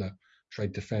particular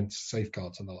trade defense,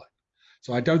 safeguards, and the like.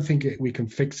 So I don't think we can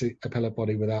fix the appellate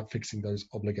body without fixing those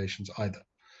obligations either.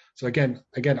 So again,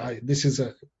 this is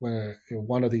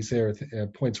one of these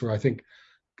points where I think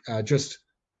just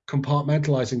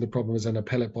compartmentalizing the problem as an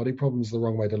appellate body problem is the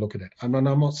wrong way to look at it. I'm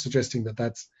not suggesting that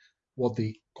that's what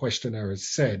the questionnaire has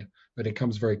said, but it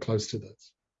comes very close to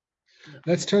this. Yeah.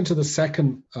 Let's turn to the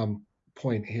second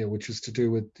point here, which is to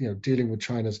do with dealing with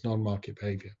China's non-market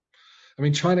behavior. I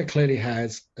mean, China clearly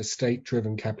has a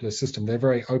state-driven capitalist system. They're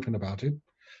very open about it.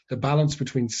 The balance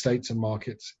between states and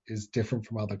markets is different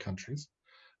from other countries,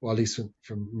 or at least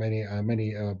from many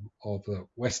of the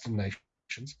Western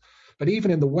nations. But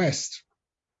even in the West,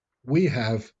 we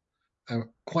have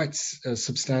quite a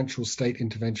substantial state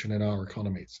intervention in our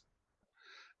economies.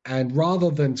 And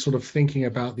rather than sort of thinking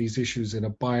about these issues in a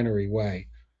binary way,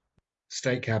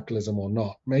 state capitalism or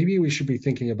not, maybe we should be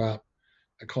thinking about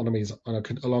economies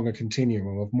along a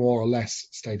continuum of more or less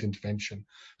state intervention.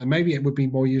 And maybe it would be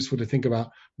more useful to think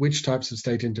about which types of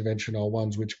state intervention are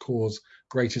ones which cause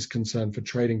greatest concern for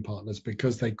trading partners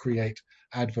because they create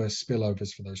adverse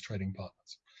spillovers for those trading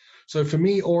partners. So for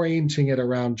me, orienting it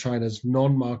around China's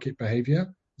non-market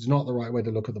behavior is not the right way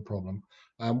to look at the problem.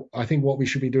 I think what we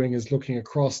should be doing is looking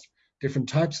across different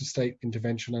types of state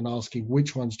intervention and asking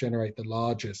which ones generate the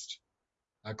largest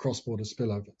cross-border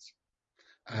spillovers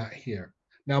here.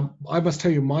 Now, I must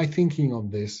tell you, my thinking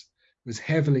on this was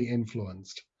heavily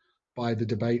influenced by the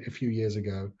debate a few years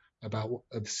ago about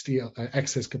steel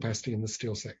excess capacity in the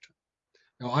steel sector.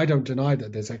 Now, I don't deny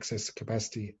that there's excess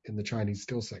capacity in the Chinese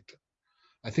steel sector.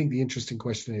 I think the interesting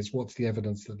question is, what's the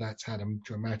evidence that that's had a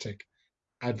dramatic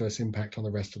adverse impact on the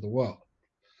rest of the world?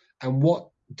 And what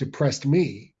depressed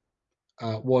me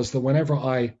was that whenever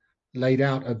I laid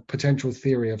out a potential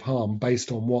theory of harm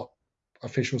based on what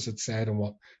officials had said and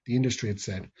what the industry had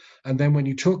said, and then when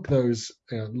you took those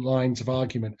lines of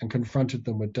argument and confronted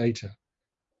them with data,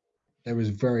 there was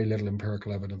very little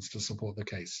empirical evidence to support the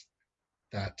case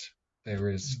that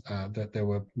there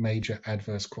were major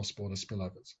adverse cross-border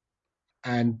spillovers.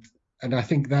 And I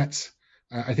think that's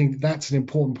an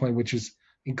important point, which is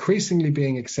increasingly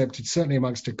being accepted, certainly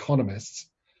amongst economists,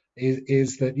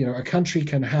 is that a country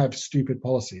can have stupid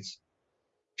policies.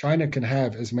 China can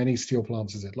have as many steel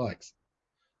plants as it likes,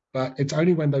 but it's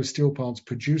only when those steel plants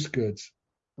produce goods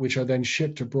which are then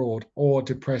shipped abroad or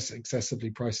depress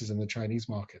excessively prices in the Chinese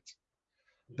markets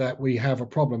that we have a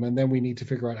problem, and then we need to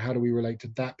figure out how do we relate to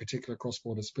that particular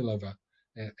cross-border spillover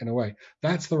in a way.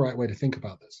 That's the right way to think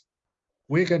about this.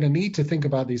 We're going to need to think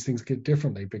about these things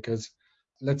differently because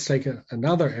let's take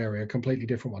another area, a completely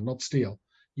different one, not steel.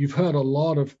 You've heard a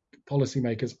lot of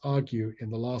policymakers argue in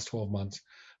the last 12 months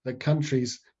that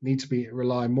countries need to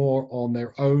rely more on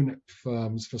their own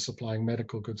firms for supplying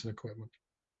medical goods and equipment.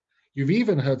 You've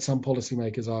even heard some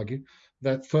policymakers argue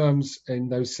that firms in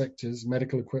those sectors,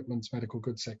 medical equipment, medical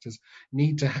goods sectors,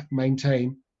 need to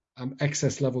maintain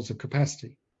excess levels of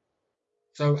capacity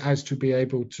so as to be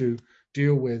able to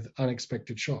deal with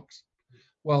unexpected shocks.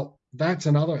 Well, that's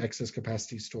another excess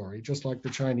capacity story, just like the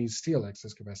Chinese steel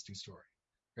excess capacity story.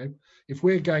 Okay? If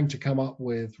we're going to come up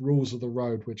with rules of the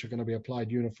road which are going to be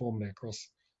applied uniformly across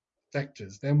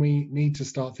sectors, then we need to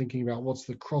start thinking about what's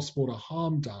the cross-border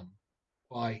harm done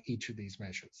by each of these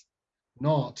measures,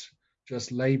 not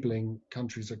just labeling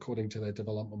countries according to their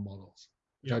development models,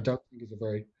 which I don't think is a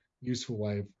very useful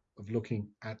way of looking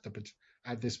at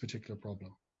this particular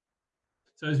problem.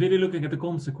 So it's really looking at the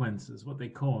consequences, what they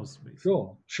cause,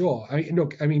 basically. Sure.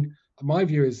 I mean, my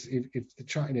view is if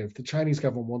the Chinese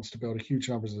government wants to build a huge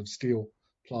numbers of steel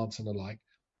plants and the like,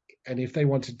 and if they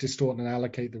want to distort and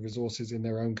allocate the resources in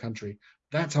their own country,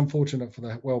 that's unfortunate for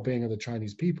the well-being of the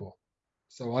Chinese people.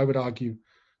 So I would argue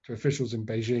to officials in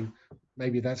Beijing,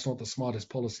 maybe that's not the smartest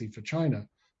policy for China,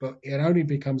 but it only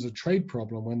becomes a trade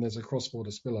problem when there's a cross-border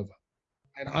spillover.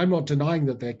 And I'm not denying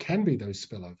that there can be those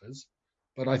spillovers,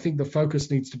 but I think the focus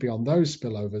needs to be on those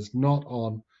spillovers, not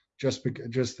on just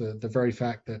the very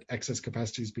fact that excess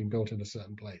capacity has been built in a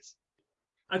certain place.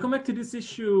 I come back to this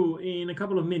issue in a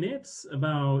couple of minutes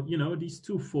about, these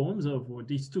two forms or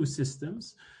these two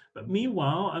systems. But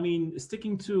meanwhile, I mean,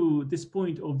 sticking to this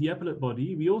point of the appellate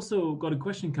body, we also got a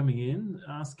question coming in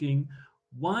asking,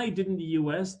 why didn't the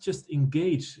US just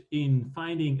engage in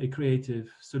finding a creative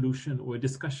solution or a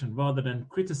discussion rather than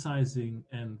criticizing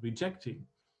and rejecting?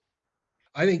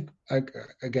 I think,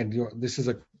 again, this is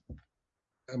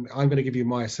I'm going to give you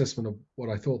my assessment of what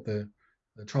I thought the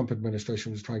Trump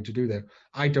administration was trying to do there.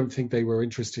 I don't think they were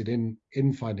interested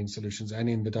in finding solutions and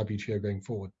in the WTO going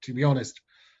forward. To be honest,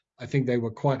 I think they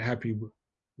were quite happy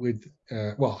with,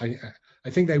 I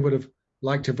think they would have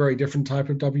liked a very different type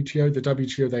of WTO. The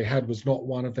WTO they had was not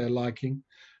one of their liking.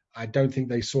 I don't think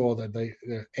they saw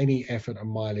that any effort and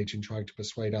mileage in trying to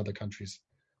persuade other countries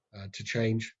to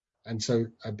change. And so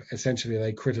essentially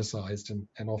they criticized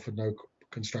and offered no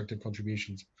constructive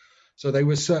contributions. So they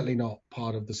were certainly not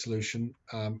part of the solution.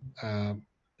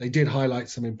 They did highlight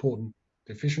some important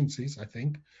deficiencies, I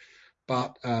think,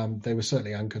 but they were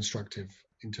certainly unconstructive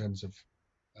in terms of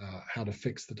how to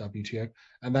fix the WTO.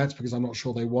 And that's because I'm not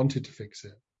sure they wanted to fix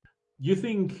it. You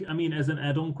think, I mean, as an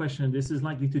add-on question, this is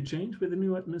likely to change with the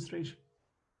new administration?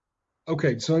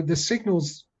 Okay, so the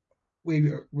signals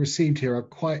we received here are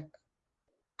quite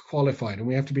qualified, and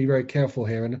we have to be very careful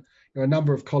here. And a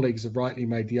number of colleagues have rightly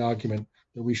made the argument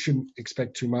that we shouldn't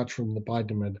expect too much from the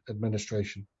Biden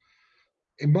administration.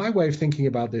 In my way of thinking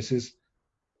about this is,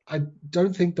 I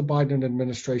don't think the Biden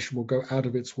administration will go out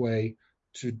of its way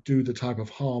to do the type of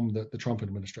harm that the Trump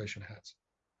administration has.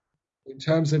 In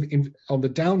terms of, on the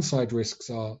downside risks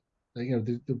are,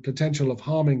 the potential of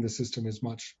harming the system is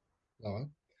much lower.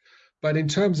 But in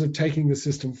terms of taking the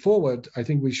system forward, I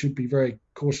think we should be very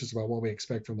cautious about what we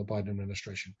expect from the Biden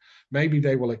administration. Maybe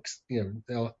they will,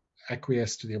 they'll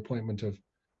acquiesce to the appointment of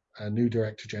a new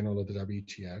director general of the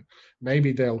WTO.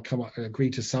 Maybe they'll agree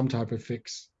to some type of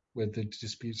fix with the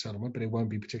dispute settlement, but it won't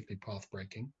be particularly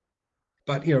path-breaking.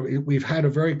 But we've had a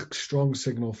very strong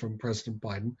signal from President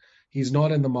Biden. He's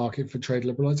not in the market for trade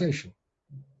liberalization.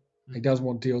 He doesn't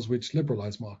want deals which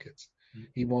liberalize markets.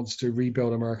 He wants to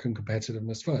rebuild American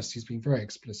competitiveness first. He's been very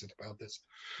explicit about this.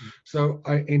 So,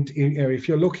 if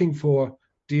you're looking for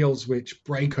deals which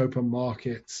break open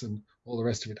markets and all the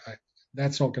rest of it,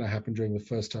 that's not going to happen during the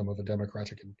first term of a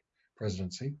Democratic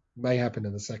presidency. It may happen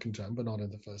in the second term, but not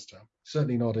in the first term.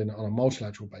 Certainly not on a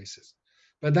multilateral basis.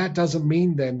 But that doesn't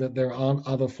mean then that there aren't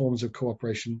other forms of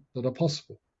cooperation that are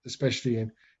possible, especially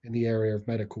in the area of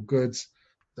medical goods.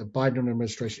 The Biden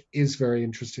administration is very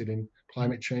interested in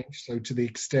climate change. So to the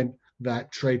extent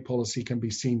that trade policy can be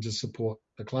seen to support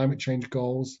the climate change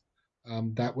goals,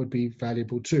 that would be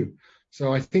valuable too.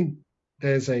 So I think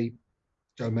there's a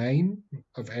domain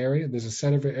of area, there's a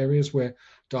set of areas where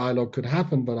dialogue could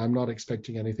happen, but I'm not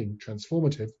expecting anything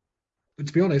transformative. But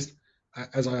to be honest,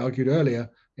 as I argued earlier,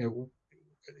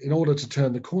 in order to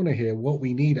turn the corner here, what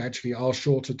we need actually are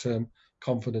shorter term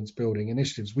confidence building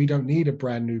initiatives. We don't need a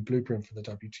brand new blueprint for the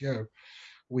WTO.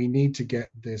 We need to get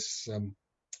this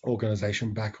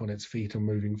organization back on its feet and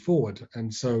moving forward.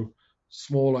 And so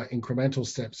smaller incremental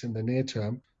steps in the near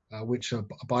term, which a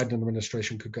Biden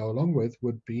administration could go along with,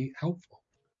 would be helpful.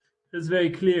 That's very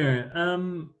clear.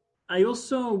 I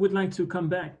also would like to come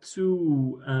back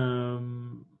to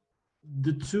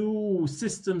the two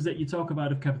systems that you talk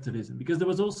about of capitalism, because there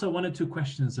was also one or two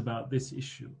questions about this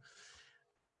issue.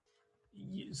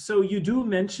 So you do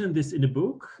mention this in the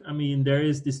book. I mean, there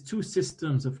is these two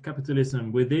systems of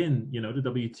capitalism within, the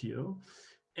WTO.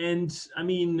 And I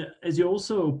mean, as you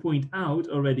also point out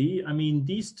already, I mean,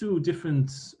 these two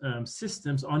different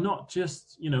systems are not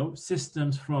just,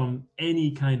 systems from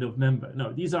any kind of member.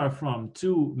 No, these are from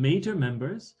two major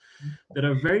members that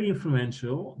are very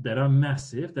influential, that are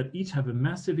massive, that each have a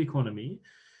massive economy.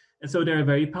 And so they're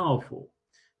very powerful.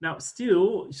 Now,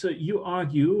 still, so you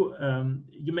argue,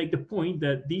 you make the point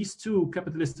that these two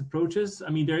capitalist approaches, I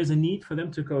mean, there is a need for them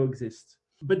to coexist.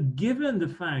 But given the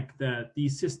fact that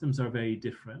these systems are very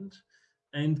different,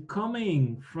 and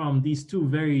coming from these two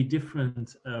very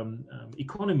different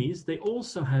economies, they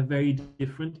also have very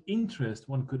different interests,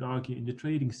 one could argue, in the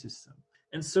trading system.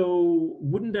 And so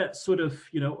wouldn't that sort of,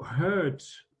 hurt,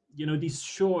 these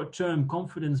short-term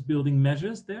confidence building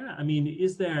measures there? I mean,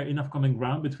 is there enough common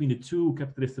ground between the two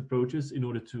capitalist approaches in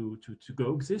order to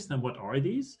coexist? And what are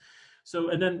these? So,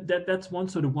 and then that's one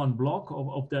block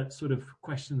of that sort of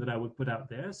question that I would put out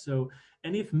there. So,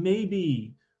 and if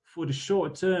maybe for the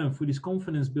short term, for these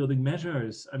confidence building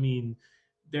measures, I mean,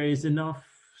 there is enough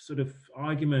sort of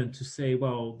argument to say,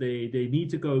 well, they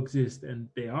need to coexist and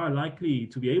they are likely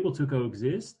to be able to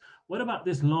coexist. What about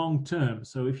this long term?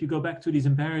 So if you go back to these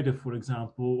imperative, for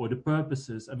example, or the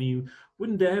purposes, I mean,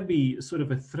 wouldn't there be sort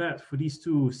of a threat for these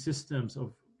two systems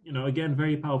of, again,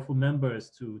 very powerful members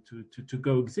to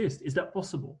coexist? Is that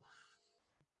possible?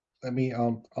 Let me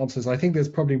answer this. I think there's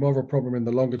probably more of a problem in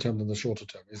the longer term than the shorter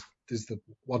term, is the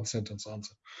one sentence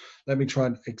answer. Let me try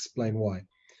and explain why.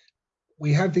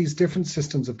 We have these different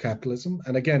systems of capitalism.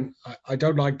 And again, I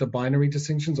don't like the binary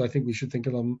distinctions. I think we should think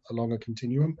along a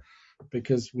continuum,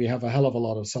 because we have a hell of a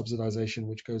lot of subsidization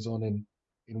which goes on in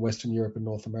Western Europe and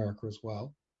North America as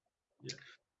well.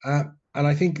 Yeah. And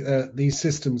I think these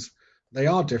systems, they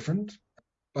are different,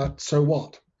 but so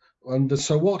what? And the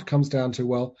so what comes down to,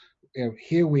 well,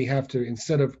 here we have to,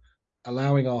 instead of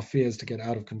allowing our fears to get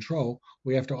out of control,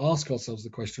 we have to ask ourselves the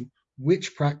question,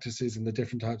 which practices in the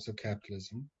different types of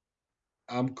capitalism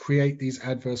create these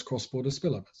adverse cross-border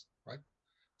spillovers, right?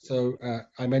 So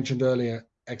I mentioned earlier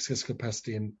excess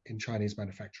capacity in Chinese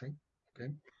manufacturing.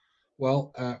 Okay,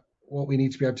 well, what we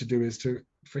need to be able to do is to,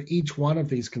 for each one of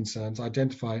these concerns,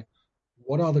 identify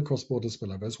what are the cross-border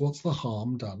spillovers, what's the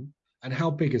harm done, and how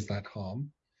big is that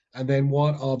harm, and then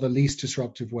what are the least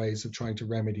disruptive ways of trying to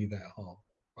remedy that harm.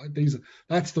 Right?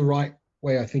 That's the right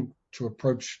way, I think, to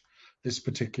approach this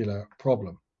particular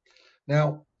problem.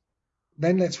 Now,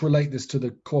 then let's relate this to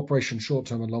the cooperation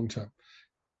short-term and long-term.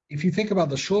 If you think about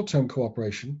the short-term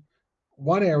cooperation,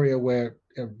 one area where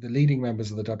the leading members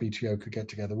of the WTO could get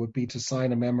together would be to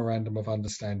sign a memorandum of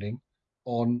understanding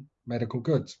on medical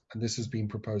goods. And this has been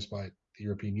proposed by the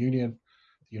European Union.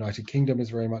 The United Kingdom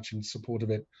is very much in support of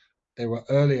it. There were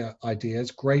earlier ideas,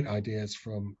 great ideas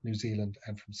from New Zealand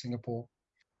and from Singapore.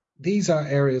 These are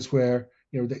areas where,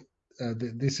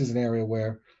 this is an area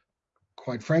where,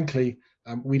 quite frankly,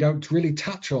 we don't really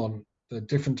touch on the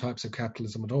different types of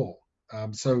capitalism at all.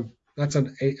 So that's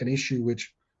an issue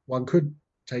which one could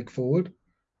take forward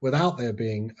without there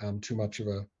being too much of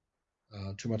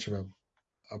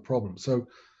a problem. So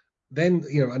then,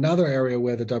 another area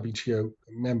where the WTO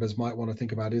members might want to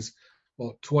think about is,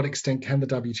 well, to what extent can the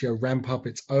WTO ramp up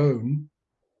its own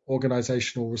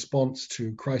organizational response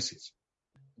to crises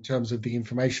in terms of the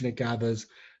information it gathers,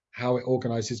 how it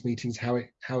organizes meetings, how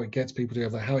it gets people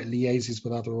together, how it liaises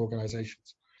with other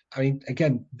organizations. I mean,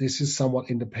 again, this is somewhat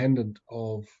independent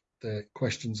of the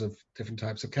questions of different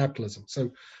types of capitalism.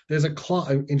 So there's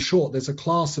in short, there's a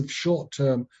class of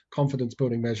short-term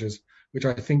confidence-building measures which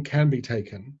I think can be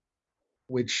taken,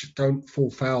 which don't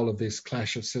fall foul of this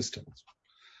clash of systems.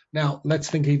 Now, let's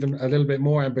think even a little bit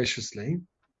more ambitiously,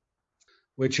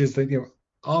 which is that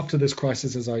after this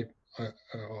crisis,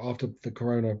 after the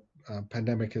corona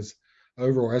pandemic is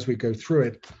over, or as we go through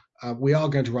it, we are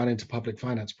going to run into public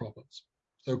finance problems.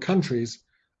 So countries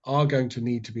are going to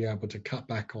need to be able to cut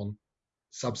back on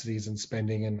subsidies and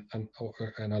spending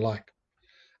and alike.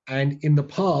 And in the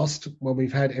past, when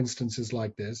we've had instances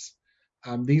like this,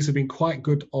 these have been quite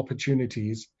good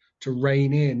opportunities to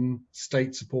rein in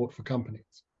state support for companies.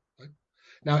 Right?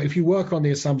 Now, if you work on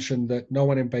the assumption that no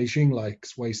one in Beijing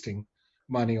likes wasting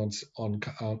money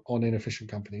on inefficient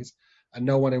companies, and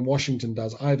no one in Washington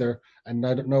does either, and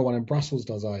no one in Brussels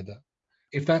does either,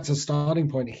 if that's a starting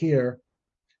point here,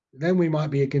 then we might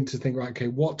begin to think, right, okay,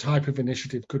 what type of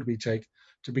initiative could we take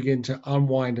to begin to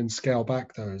unwind and scale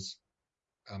back those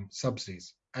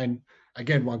subsidies? And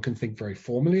again, one can think very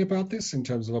formally about this in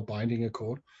terms of a binding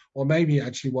accord, or maybe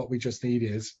actually what we just need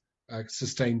is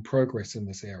sustained progress in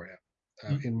this area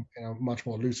in a much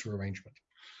more looser arrangement.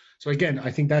 So again,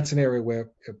 I think that's an area where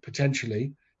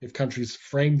potentially, if countries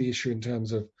frame the issue in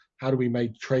terms of how do we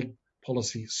make trade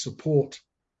policy support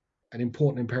an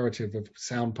important imperative of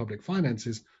sound public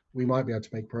finances, we might be able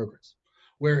to make progress.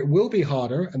 Where it will be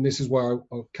harder, and this is where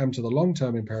I'll come to the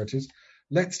long-term imperatives,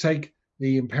 let's take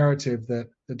the imperative that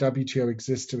the WTO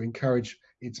exists to encourage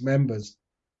its members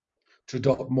to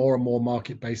adopt more and more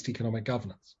market-based economic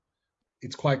governance.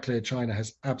 It's quite clear China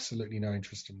has absolutely no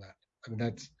interest in that. I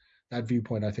mean, that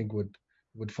viewpoint, I think,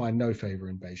 would find no favor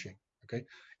in Beijing. Okay,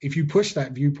 if you push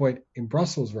that viewpoint in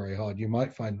Brussels very hard, you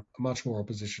might find much more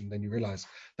opposition than you realize.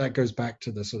 That goes back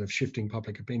to the sort of shifting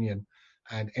public opinion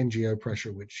and NGO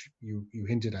pressure, which you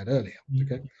hinted at earlier.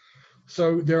 Okay,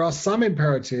 so there are some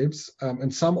imperatives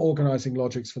and some organizing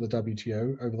logics for the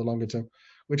WTO over the longer term,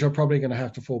 which are probably going to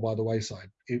have to fall by the wayside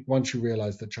once you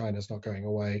realize that China's not going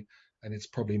away and it's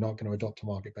probably not going to adopt a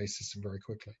market-based system very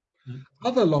quickly.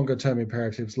 Other longer-term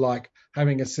imperatives, like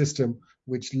having a system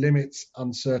which limits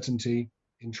uncertainty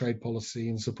in trade policy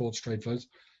and supports trade flows.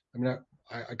 I mean,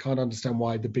 I can't understand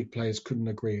why the big players couldn't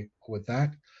agree with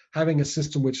that. Having a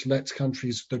system which lets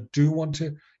countries that do want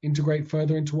to integrate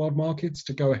further into world markets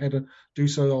to go ahead and do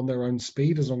so on their own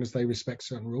speed, as long as they respect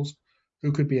certain rules.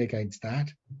 Who could be against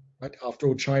that? Right? After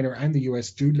all, China and the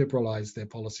US do liberalize their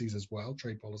policies as well,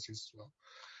 trade policies as well.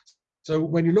 So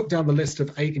when you look down the list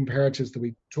of 8 imperatives that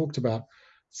we talked about,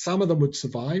 some of them would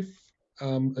survive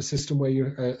a system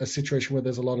where a situation where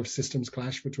there's a lot of systems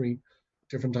clash between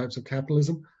different types of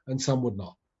capitalism, and some would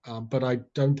not. But I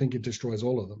don't think it destroys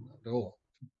all of them at all.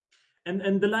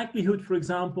 And the likelihood, for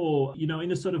example,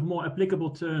 in a sort of more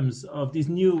applicable terms of these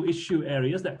new issue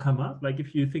areas that come up, like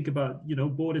if you think about,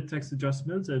 border tax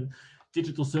adjustments and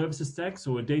digital services tax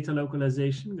or data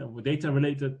localization or data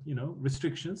related,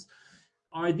 restrictions,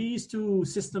 are these two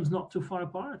systems not too far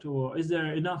apart, or is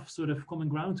there enough sort of common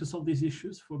ground to solve these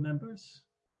issues for members?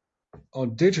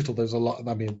 On digital, there's a lot,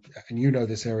 I mean, and you know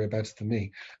this area better than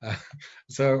me.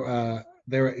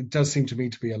 There it does seem to me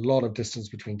to be a lot of distance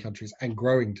between countries and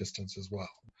growing distance as well.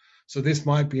 So this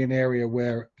might be an area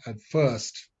where at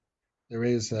first there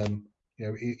is,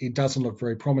 it doesn't look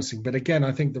very promising. But again,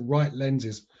 I think the right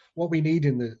lenses, what we need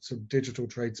in the sort of digital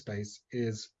trade space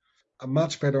is a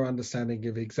much better understanding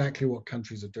of exactly what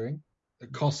countries are doing, the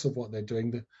costs of what they're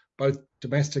doing, both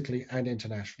domestically and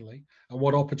internationally, and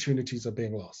what opportunities are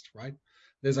being lost, right?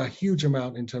 There's a huge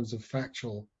amount in terms of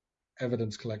factual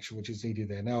evidence collection which is needed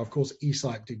there. Now, of course,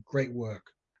 eSight did great work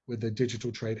with the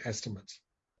digital trade estimates,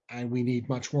 and we need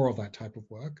much more of that type of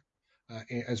work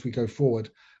as we go forward.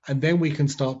 And then we can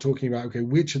start talking about, okay,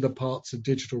 which of the parts of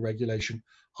digital regulation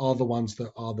are the ones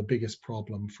that are the biggest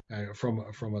problem from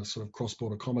a sort of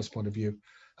cross-border commerce point of view.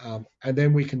 And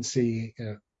then we can see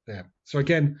there. So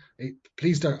again,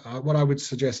 please don't, what I would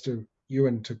suggest to you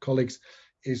and to colleagues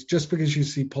is just because you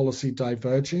see policy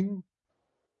diverging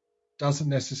doesn't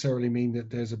necessarily mean that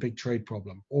there's a big trade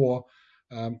problem, or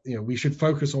we should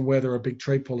focus on where there are big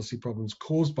trade policy problems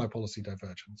caused by policy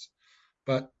divergence.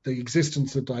 But the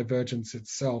existence of divergence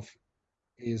itself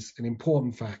is an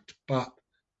important fact, but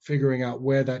figuring out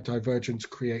where that divergence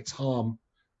creates harm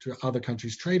to other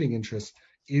countries' trading interests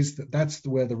that's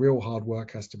where the real hard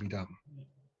work has to be done.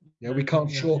 We can't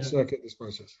short circuit this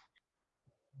process.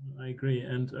 I agree.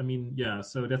 And I mean,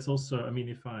 so that's also, I mean,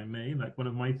 if I may, like one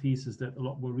of my theses that a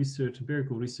lot more research,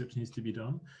 empirical research needs to be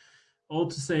done. All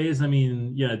to say is, I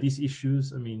mean, these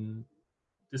issues, I mean,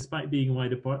 despite being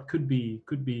wide apart, could be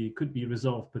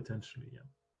resolved potentially.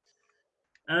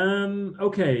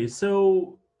 Okay,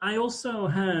 so I also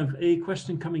have a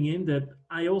question coming in that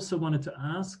I also wanted to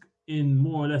ask in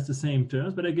more or less the same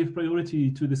terms, but I give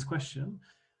priority to this question.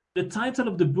 The title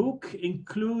of the book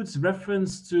includes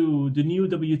reference to the new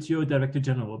WTO Director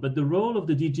General, but the role of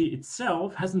the DG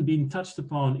itself hasn't been touched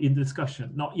upon in the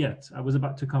discussion. Not yet. I was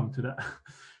about to come to that.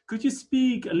 Could you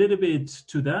speak a little bit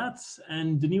to that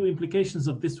and the new implications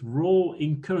of this role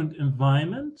in current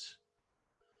environment?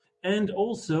 And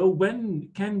also, when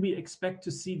can we expect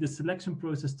to see the selection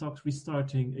process talks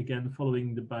restarting again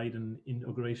following the Biden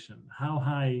inauguration? How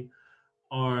high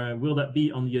will that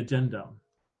be on the agenda?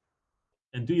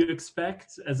 And do you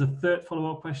expect, as a third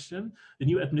follow-up question, the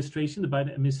new administration, the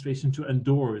Biden administration, to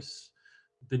endorse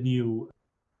the new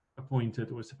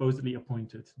appointed or supposedly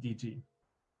appointed DG?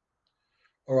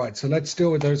 All right, so let's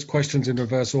deal with those questions in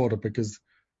reverse order because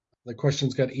the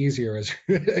questions get easier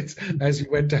as you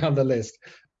went down the list.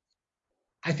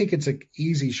 I think it's an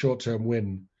easy short-term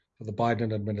win for the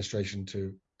Biden administration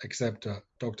to accept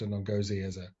Dr. Ngozi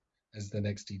as the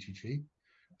next DTG.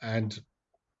 And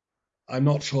I'm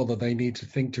not sure that they need to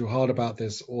think too hard about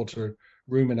this or to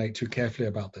ruminate too carefully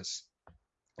about this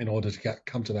in order to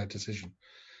come to that decision.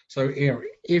 So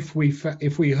if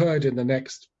we heard in the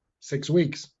next 6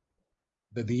 weeks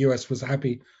that the US was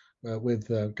happy with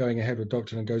going ahead with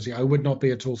Dr. Ngozi, I would not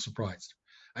be at all surprised.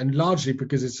 And largely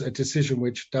because it's a decision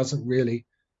which doesn't really,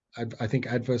 I think,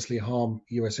 adversely harm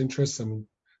US interests. I mean,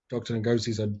 Dr. Ngozi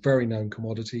is a very known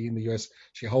commodity in the US.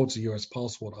 She holds a US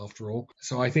passport after all.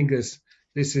 So I think this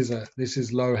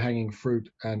is low-hanging fruit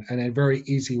and a very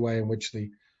easy way in which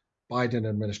the Biden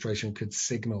administration could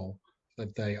signal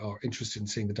that they are interested in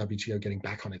seeing the WTO getting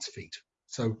back on its feet.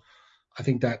 So I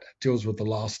think that deals with the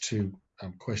last two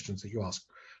questions that you asked.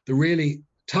 The really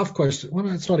tough question, well,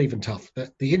 it's not even tough.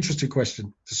 The interesting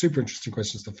question, the super interesting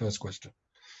question is the first question,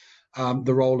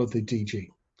 the role of the DG.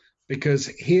 Because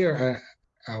here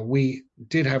we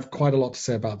did have quite a lot to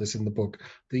say about this in the book.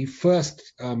 The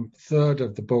first third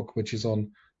of the book, which is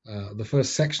on the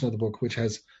first section of the book, which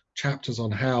has chapters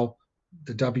on how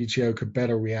the WTO could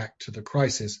better react to the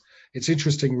crisis. It's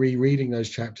interesting rereading those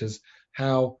chapters,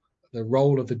 how the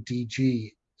role of the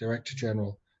DG, Director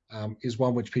General, is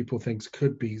one which people think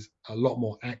could be a lot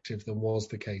more active than was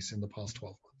the case in the past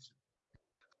 12 months.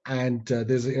 And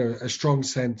there's a strong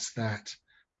sense that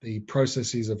the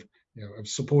processes of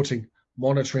supporting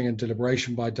monitoring and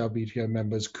deliberation by WTO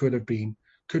members could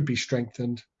be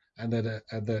strengthened, and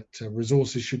that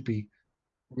resources should be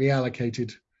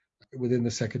reallocated within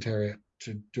the Secretariat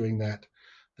to doing that.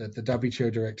 That the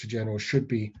WTO Director General should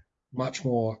be much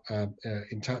more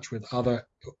in touch with other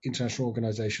international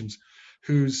organizations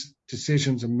whose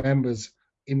decisions and members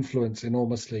influence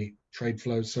enormously trade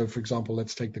flows. So, for example,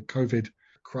 let's take the COVID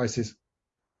crisis.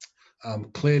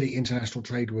 Clearly, international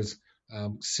trade was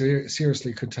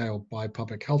seriously curtailed by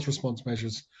public health response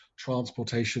measures,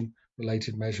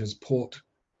 transportation-related measures, port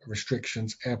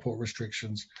restrictions, airport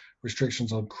restrictions,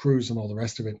 restrictions on crews and all the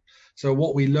rest of it. So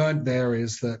what we learned there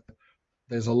is that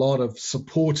there's a lot of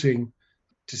supporting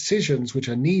decisions which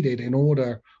are needed in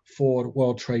order for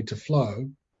world trade to flow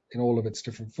in all of its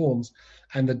different forms,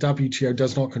 and the WTO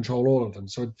does not control all of them.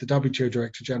 So the WTO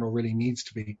Director General really needs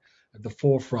to be at the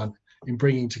forefront in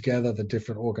bringing together the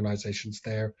different organizations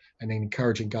there and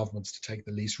encouraging governments to take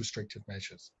the least restrictive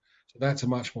measures. So that's a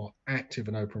much more active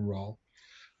and open role.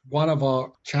 One of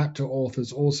our chapter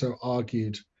authors also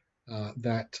argued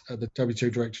that the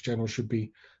WTO Director General should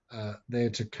be there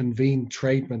to convene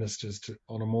trade ministers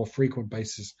on a more frequent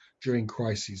basis during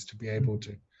crises, to be able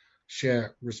to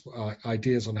share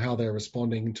ideas on how they're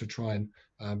responding to try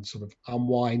and sort of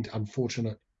unwind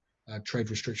unfortunate trade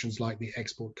restrictions like the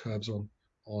export curbs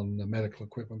on the medical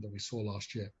equipment that we saw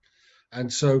last year.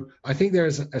 And so I think there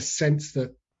is a sense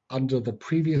that under the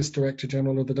previous Director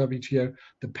General of the WTO,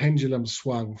 the pendulum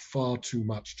swung far too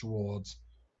much towards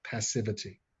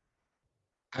passivity.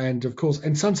 And of course,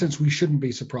 in some sense, we shouldn't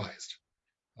be surprised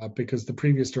because the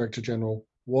previous Director General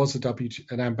was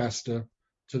an ambassador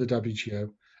to the WTO,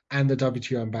 and the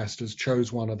WTO ambassadors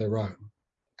chose one of their own.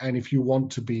 And if you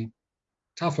want to be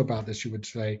tough about this, you would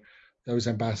say those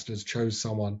ambassadors chose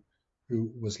someone who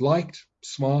was liked,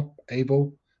 smart,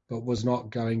 able, but was not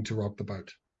going to rock the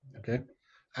boat. Okay.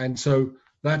 And so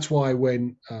that's why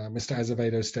when Mr.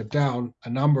 Azevedo stepped down, a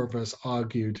number of us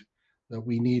argued that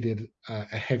we needed a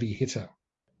heavy hitter,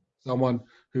 someone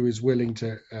who is willing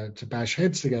to bash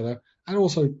heads together and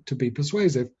also to be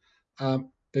persuasive.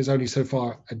 There's only so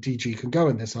far a DG can go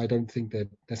in this. I don't think they're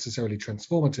necessarily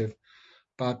transformative,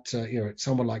 but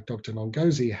someone like Dr.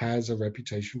 Ngozi has a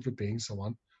reputation for being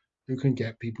someone who can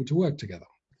get people to work together.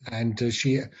 And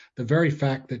the very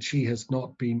fact that she has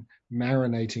not been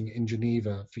marinating in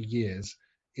Geneva for years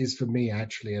is, for me,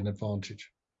 actually an advantage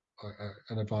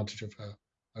of her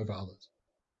over others.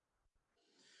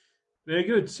 Very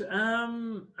good.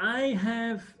 I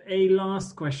have a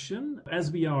last question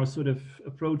as we are sort of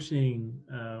approaching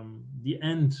the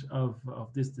end of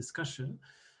this discussion.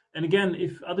 And again,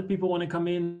 if other people want to come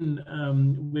in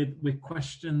with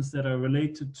questions that are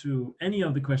related to any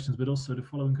of the questions, but also the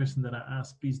following question that I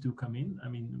asked, please do come in. I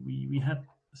mean, we had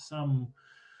some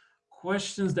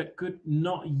questions that could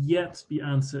not yet be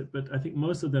answered, but I think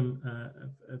most of them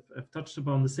have touched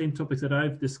upon the same topics that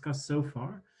I've discussed so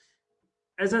far.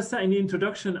 As I said in the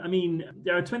introduction, I mean,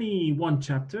 there are 21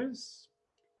 chapters.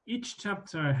 Each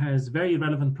chapter has very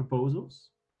relevant proposals.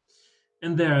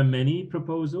 And there are many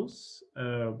proposals.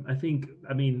 I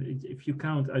mean, if you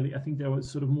count, I think there was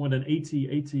sort of more than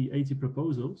 80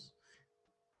 proposals.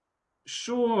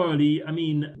 Surely, I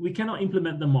mean, we cannot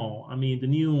implement them all. I mean, the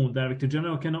new Director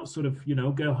General cannot sort of,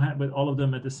 go ahead with all of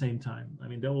them at the same time. I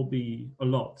mean, there will be a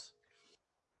lot.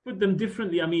 Put them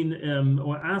differently, I mean,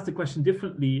 or ask the question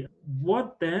differently.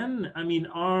 What then, I mean,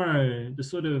 are the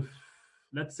sort of,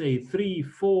 let's say,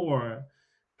 3-4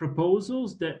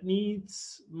 proposals that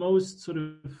needs most sort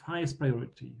of highest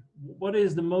priority? What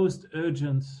is the most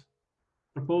urgent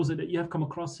proposal that you have come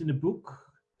across in the book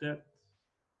that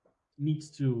needs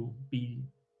to be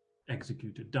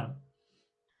executed, done?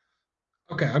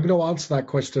 Okay, I'm going to answer that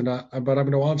question, but I'm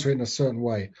going to answer it in a certain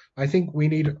way. I think we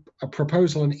need a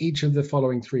proposal in each of the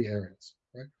following three areas.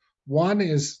 Right? One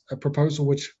is a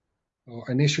proposal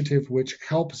or initiative which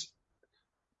helps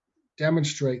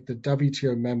demonstrate that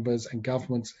WTO members and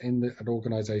governments in an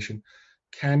organization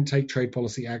can take trade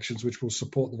policy actions which will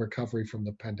support the recovery from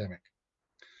the pandemic.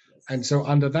 And so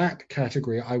under that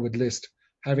category, I would list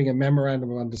having a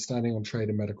memorandum of understanding on trade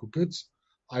and medical goods.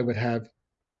 I would have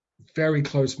very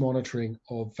close monitoring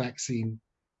of vaccine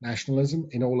nationalism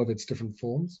in all of its different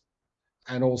forms,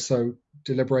 and also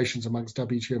deliberations amongst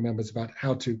WTO members about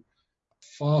how to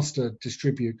faster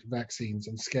distribute vaccines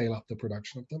and scale up the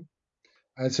production of them.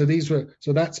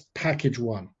 So that's package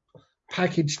one.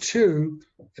 Package two,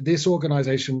 this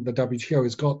organization, the WTO,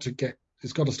 has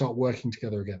got to start working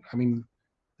together again. I mean,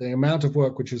 the amount of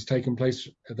work which has taken place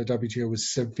at the WTO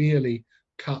was severely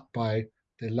cut by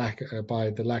the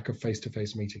lack of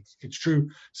face-to-face meetings. It's true,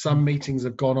 some meetings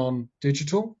have gone on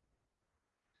digital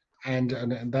and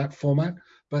that format,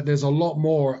 but there's a lot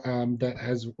more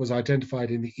that was identified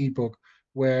in the ebook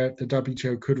where the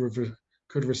WTO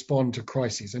could respond to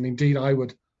crises. And indeed, I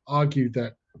would argue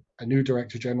that a new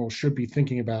Director General should be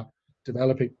thinking about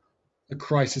developing a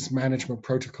crisis management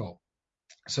protocol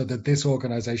so that this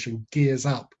organization gears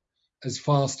up as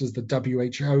fast as the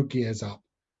WHO gears up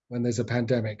when there's a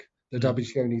pandemic. The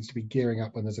WTO needs to be gearing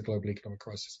up when there's a global economic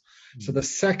crisis. So the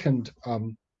second,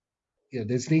 there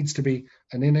needs to be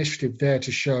an initiative there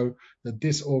to show that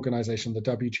this organization, the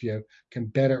WTO, can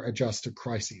better adjust to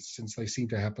crises, since they seem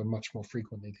to happen much more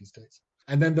frequently these days.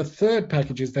 And then the third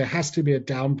package is there has to be a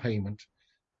down payment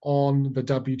on the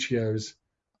WTO's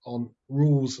on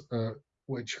rules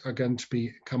which are going to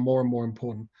become more and more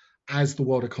important as the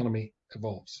world economy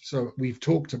evolves. So we've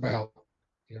talked about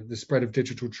the spread of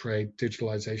digital trade,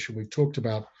 digitalization. We've talked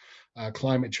about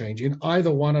climate change. In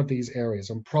either one of these areas,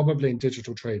 and probably in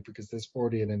digital trade because there's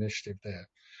already an initiative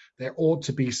there ought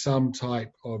to be some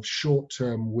type of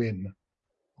short-term win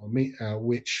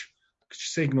which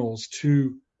signals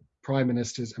to prime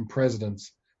ministers and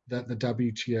presidents that the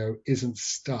WTO isn't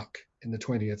stuck in the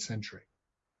 20th century.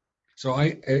 So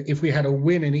if we had a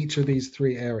win in each of these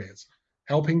three areas,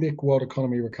 helping the world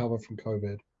economy recover from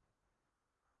COVID,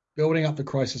 building up the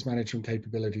crisis management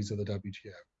capabilities of the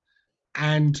WTO,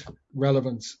 and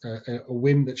relevance, a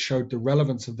win that showed the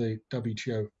relevance of the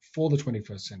WTO for the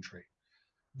 21st century,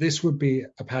 this would be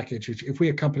a package which, if we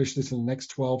accomplish this in the next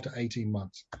 12 to 18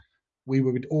 months, we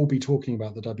would all be talking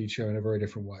about the WTO in a very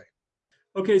different way.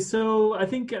 Okay, so I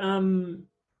think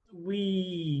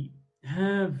we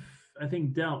have,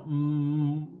 dealt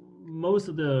most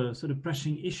of the sort of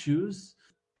pressing issues.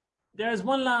 There's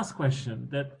one last question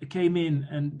that came in,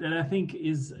 and that I think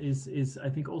is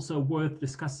also worth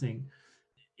discussing.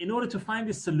 In order to find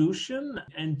a solution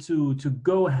and to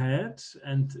go ahead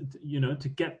and to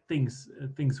get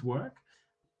things work,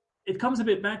 it comes a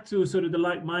bit back to sort of the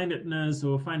like-mindedness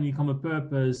or finding a common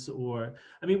purpose. Or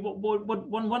I mean, what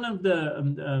one of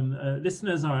the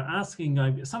listeners are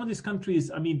asking, some of these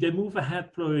countries, I mean, they move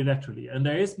ahead plurilaterally, and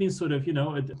there has been sort of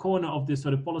a corner of this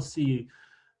sort of policy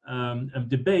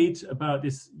debate about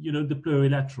this, the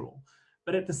plurilateral.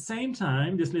 But at the same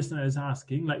time, this listener is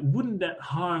asking, like, wouldn't that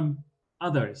harm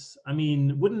others? I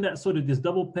mean, wouldn't that sort of this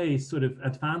double pace sort of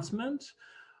advancement,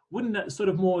 wouldn't that sort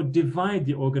of more divide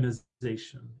the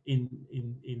organization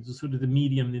in sort of the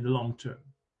medium and in the long term?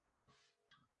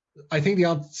 I think the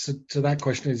answer to that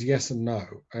question is yes and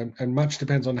no, and much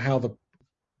depends on how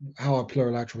our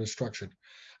plurilateral is structured.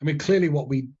 I mean, clearly what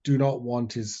we do not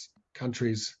want is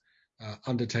countries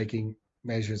undertaking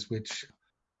measures which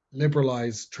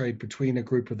liberalize trade between a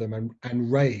group of them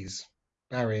and raise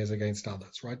barriers against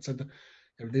others, right? So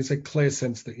there's a clear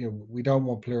sense that we don't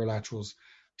want plurilaterals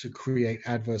to create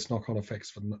adverse knock-on effects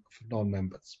for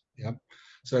non-members. Yeah.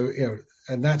 So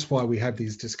and that's why we have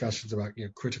these discussions about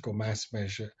critical mass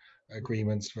measure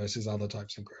agreements versus other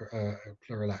types of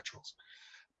plurilaterals.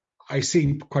 I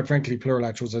see, quite frankly,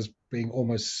 plurilaterals as being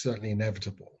almost certainly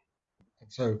inevitable,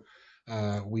 and so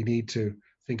we need to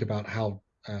think about how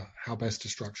best to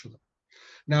structure them.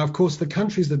 Now, of course, the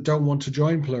countries that don't want to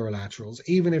join plurilaterals,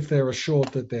 even if they're assured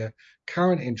that their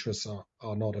current interests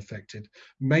are not affected,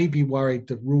 may be worried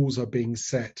that rules are being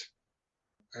set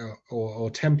or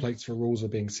templates for rules are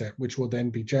being set, which will then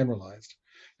be generalized.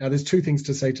 Now, there's two things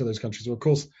to say to those countries. Well, of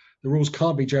course, the rules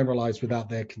can't be generalized without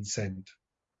their consent,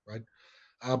 right?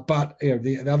 But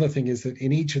the other thing is that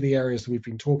in each of the areas that we've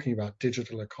been talking about,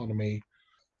 digital economy,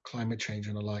 climate change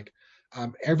and the like,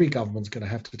 every government's going to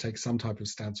have to take some type of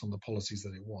stance on the policies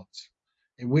that it wants.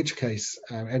 in which case,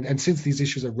 and since these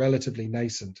issues are relatively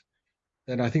nascent,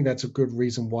 then I think that's a good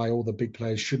reason why all the big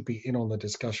players should be in on the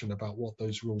discussion about what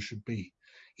those rules should be.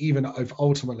 Even if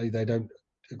ultimately they don't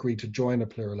agree to join a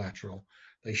plurilateral,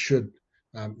 they should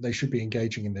be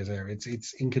engaging in this area.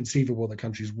 It's inconceivable that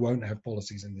countries won't have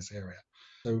policies in this area.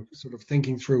 So sort of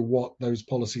thinking through what those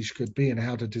policies could be and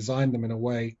how to design them in a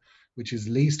way which is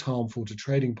least harmful to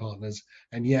trading partners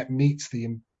and yet meets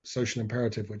the social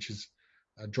imperative which is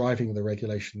driving the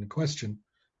regulation in question.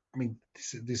 I mean,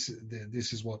 this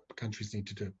is what countries need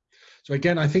to do. So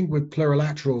again, I think with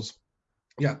plurilaterals,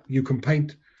 yeah, you can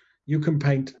paint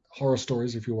horror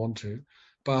stories if you want to,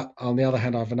 but on the other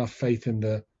hand, I have enough faith in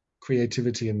the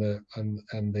creativity and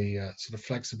the sort of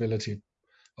flexibility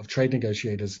of trade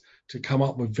negotiators to come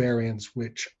up with variants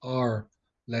which are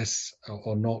less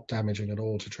or not damaging at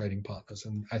all to trading partners.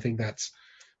 And I think that's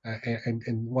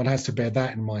and one has to bear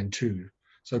that in mind too.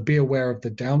 So be aware of the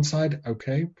downside,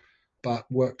 okay, but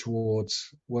work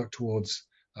towards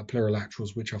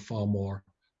plurilaterals which are far more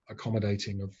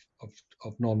accommodating of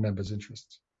non-members'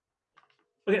 interests.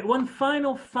 Okay, one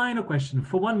final question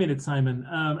for 1 minute, Simon,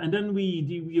 and then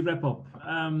we wrap up.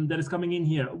 That is coming in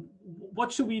here.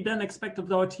 What should we then expect of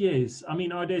the RTAs? I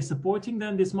mean, are they supporting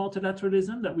then this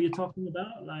multilateralism that we are talking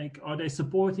about? Like, are they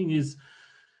supporting this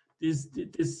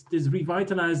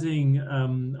revitalizing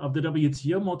of the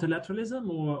WTO multilateralism,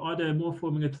 or are they more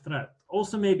forming a threat?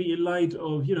 Also, maybe in light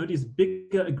of these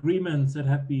bigger agreements that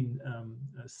have been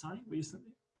signed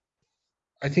recently.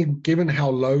 I think given how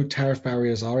low tariff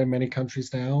barriers are in many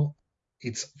countries now,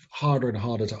 it's harder and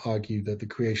harder to argue that the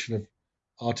creation of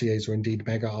RTAs or indeed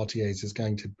mega RTAs is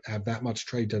going to have that much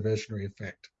trade diversionary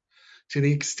effect. To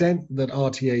the extent that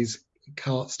RTAs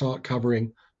start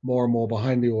covering more and more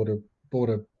behind the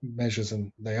border measures,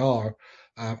 and they are,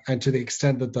 and to the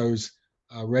extent that those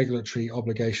regulatory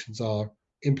obligations are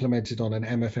implemented on an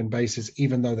MFN basis,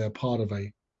 even though they're part of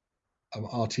a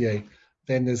RTA,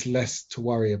 then there's less to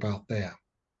worry about there.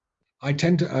 I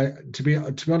tend to be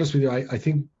honest with you, I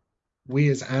think we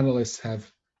as analysts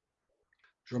have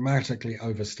dramatically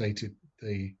overstated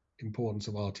the importance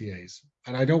of RTAs,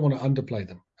 and I don't want to underplay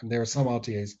them. And there are some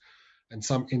RTAs and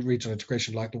some in regional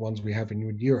integration, like the ones we have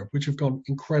in Europe, which have gone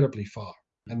incredibly far.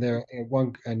 And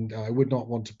I would not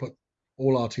want to put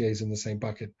all RTAs in the same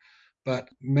bucket, but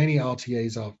many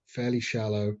RTAs are fairly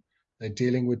shallow. They're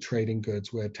dealing with trading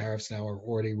goods where tariffs now are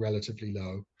already relatively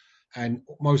low. And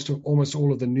almost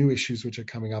all of the new issues which are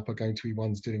coming up are going to be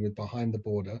ones dealing with behind the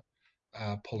border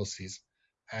policies.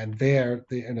 And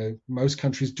most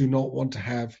countries do not want to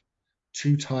have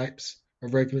two types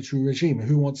of regulatory regime.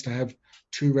 Who wants to have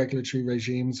two regulatory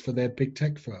regimes for their big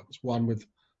tech firms? One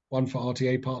for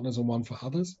RTA partners and one for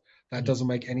others? That doesn't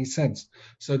make any sense.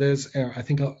 So there's, I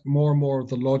think, more and more of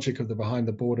the logic of the behind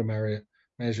the border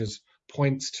measures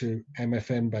points to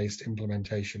MFN-based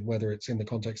implementation, whether it's in the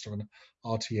context of an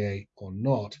RTA or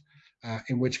not,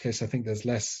 in which case I think there's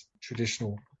less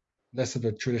of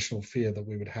a traditional fear that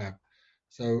we would have.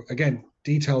 So again,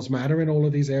 details matter in all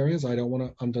of these areas. I don't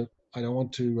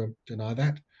want to deny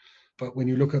that, but when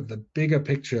you look at the bigger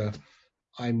picture,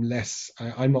 I'm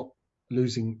not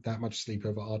losing that much sleep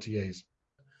over RTAs.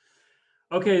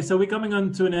 Okay, so we're coming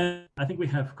on to an end. I think we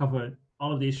have covered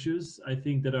all of the issues. I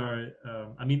think that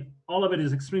all of it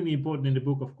is extremely important in the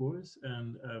book, of course,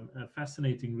 and a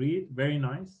fascinating read, very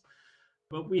nice.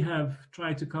 But we have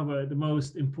tried to cover the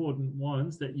most important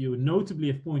ones that you notably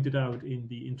have pointed out in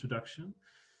the introduction.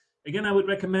 Again, I would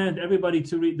recommend everybody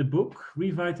to read the book,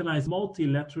 Revitalize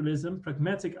Multilateralism,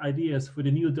 Pragmatic Ideas for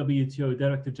the New WTO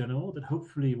Director General, that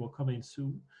hopefully will come in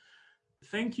soon.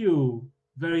 Thank you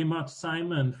very much,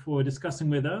 Simon, for discussing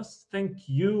with us. Thank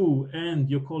you and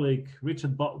your colleague,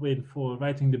 Richard Botwin, for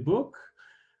writing the book.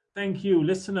 Thank you,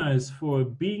 listeners, for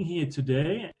being here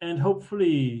today. And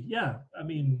hopefully,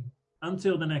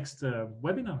 until the next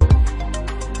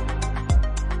webinar.